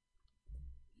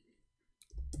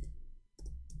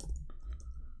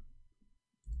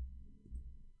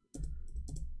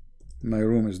 My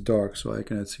room is dark, so I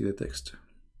cannot see the text.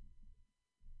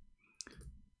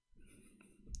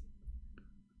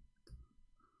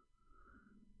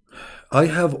 I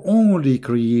have only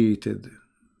created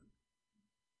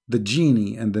the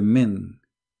genie and the men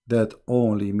that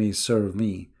only may serve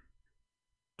me.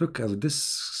 Look at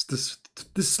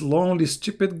this lonely,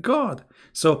 stupid God.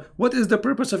 So what is the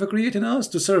purpose of creating us?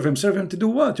 To serve him. Serve him to do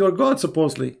what? You are God,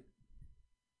 supposedly.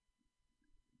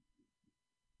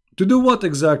 To do what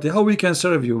exactly? How we can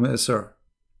serve you, sir?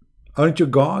 Aren't you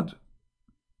God?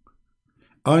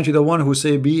 Aren't you the one who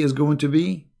say be is going to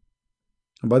be?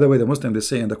 And by the way, the Muslim, they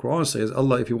say, in the Quran says,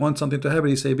 Allah, if you want something to happen,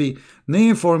 he say be.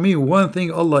 Name for me one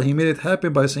thing, Allah, he made it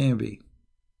happen by saying be.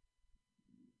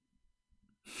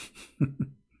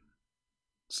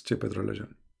 Stupid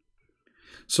religion.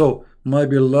 So, my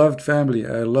beloved family,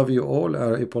 I love you all.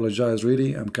 I apologize,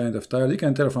 really. I'm kind of tired. You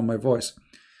can tell from my voice.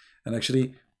 And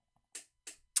actually,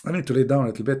 I need to lay down a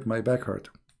little bit. My back hurt.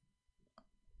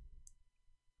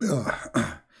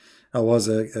 I was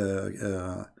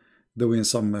doing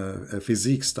some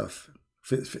physique stuff.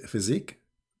 Physical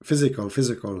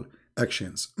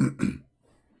actions.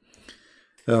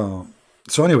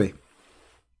 So anyway,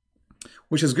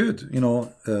 which is good, you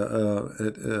know,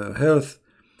 health,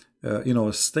 you know,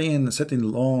 sitting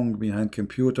long behind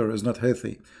computer is not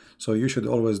healthy. So you should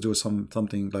always do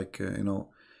something like, you know,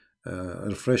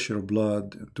 refresh your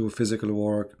blood, do physical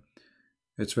work.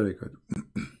 It's very good.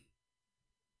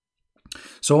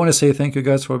 So I want to say thank you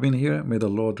guys for being here. May the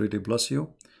Lord really bless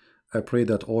you. I pray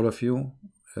that all of you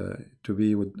to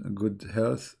be with good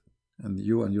health, and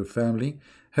you and your family.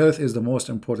 Health is the most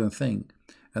important thing,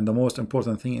 and the most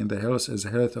important thing in the health is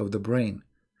health of the brain,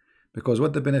 because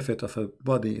what the benefit of a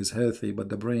body is healthy but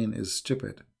the brain is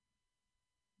stupid?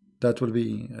 That will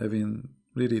be, I mean,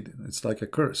 really, it's like a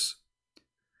curse.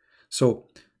 So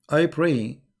I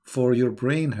pray for your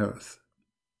brain health,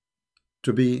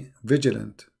 to be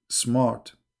vigilant,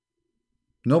 smart.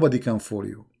 Nobody can fool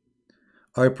you.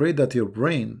 I pray that your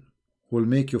brain will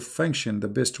make you function the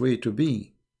best way to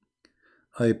be.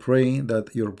 I pray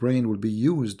that your brain will be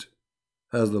used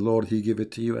as the Lord He gave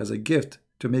it to you as a gift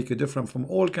to make you different from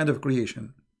all kind of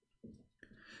creation.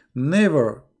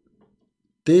 Never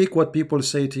take what people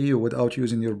say to you without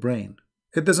using your brain.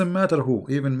 It doesn't matter who,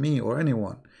 even me or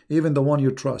anyone, even the one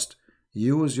you trust.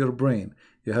 Use your brain.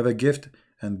 You have a gift,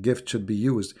 and gift should be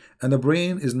used. And the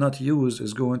brain is not used,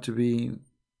 is going to be,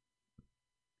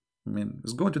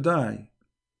 it's going to die.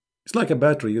 It's like a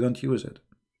battery, you don't use it.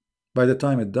 By the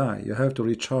time it dies, you have to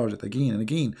recharge it again and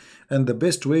again. And the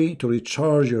best way to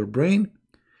recharge your brain,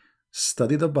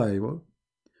 study the Bible,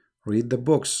 read the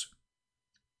books.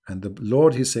 And the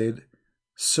Lord, He said,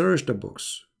 search the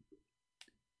books.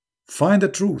 Find the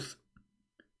truth,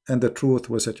 and the truth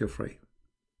will set you free.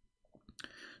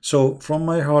 So from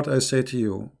my heart, I say to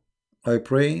you, I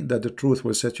pray that the truth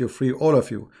will set you free, all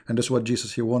of you. And that's what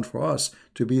Jesus, He wants for us,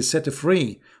 to be set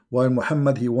free. While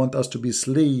Muhammad, he wants us to be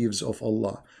slaves of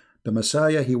Allah. The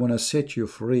Messiah, He want to set you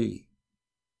free.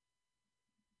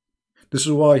 This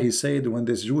is why He said, when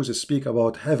the Jews speak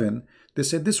about heaven, they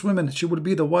said, this woman, she will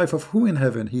be the wife of who in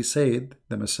heaven? He said,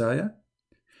 the Messiah,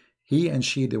 he and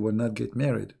she, they will not get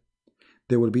married.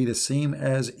 They will be the same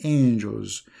as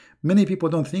angels. Many people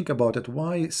don't think about it.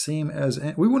 Why same as?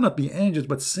 We will not be angels,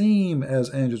 but same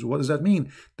as angels. What does that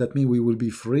mean? That means we will be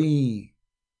free.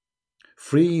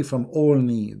 Free from all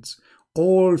needs,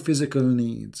 all physical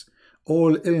needs,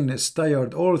 all illness,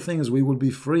 tired, all things, we will be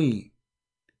free.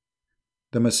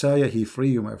 The Messiah, He free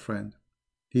you, my friend.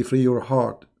 He free your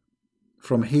heart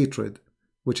from hatred,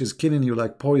 which is killing you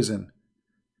like poison.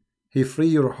 He free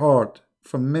your heart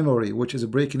from memory, which is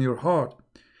breaking your heart.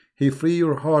 He free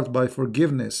your heart by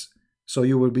forgiveness, so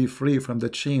you will be free from the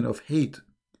chain of hate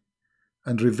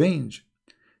and revenge.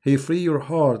 He free your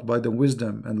heart by the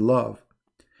wisdom and love.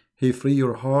 He free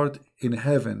your heart in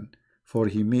heaven, for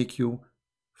He make you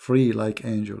free like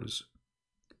angels.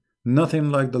 Nothing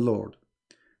like the Lord,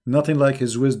 nothing like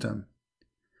His wisdom.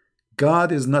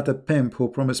 God is not a pimp who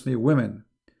promised me women.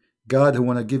 God who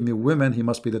want to give me women, he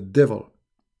must be the devil.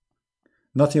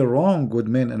 Nothing wrong with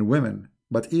men and women,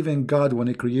 but even God, when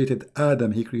He created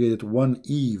Adam, He created one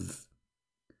Eve.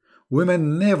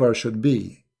 Women never should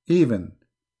be even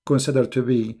considered to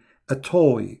be a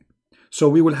toy. So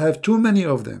we will have too many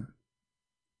of them.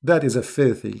 That is a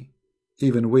filthy,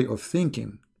 even way of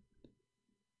thinking.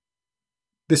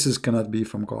 This cannot be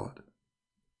from God.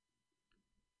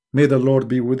 May the Lord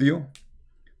be with you.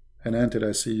 And until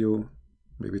I see you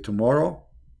maybe tomorrow,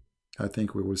 I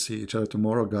think we will see each other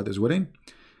tomorrow, God is willing.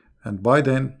 And by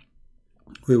then,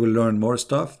 we will learn more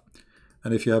stuff.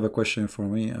 And if you have a question for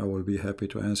me, I will be happy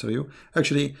to answer you.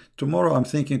 Actually, tomorrow I'm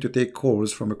thinking to take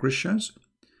calls from Christians,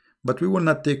 but we will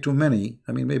not take too many.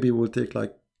 I mean, maybe we'll take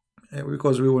like,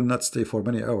 because we will not stay for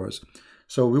many hours.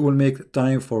 So we will make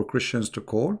time for Christians to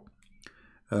call,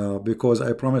 because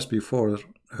I promised before,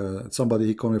 somebody,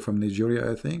 he called me from Nigeria,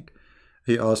 I think.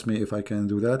 He asked me if I can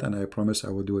do that, and I promised I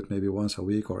would do it maybe once a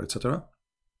week or etc.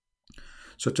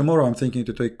 So tomorrow I'm thinking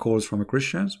to take calls from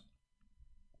Christians.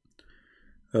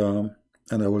 And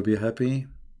I will be happy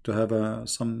to have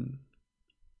some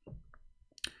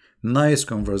nice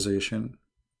conversation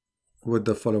with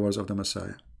the followers of the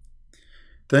Messiah.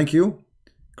 Thank you.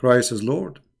 Christ is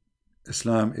Lord.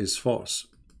 Islam is false.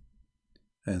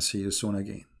 And see you soon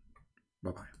again.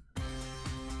 Bye-bye.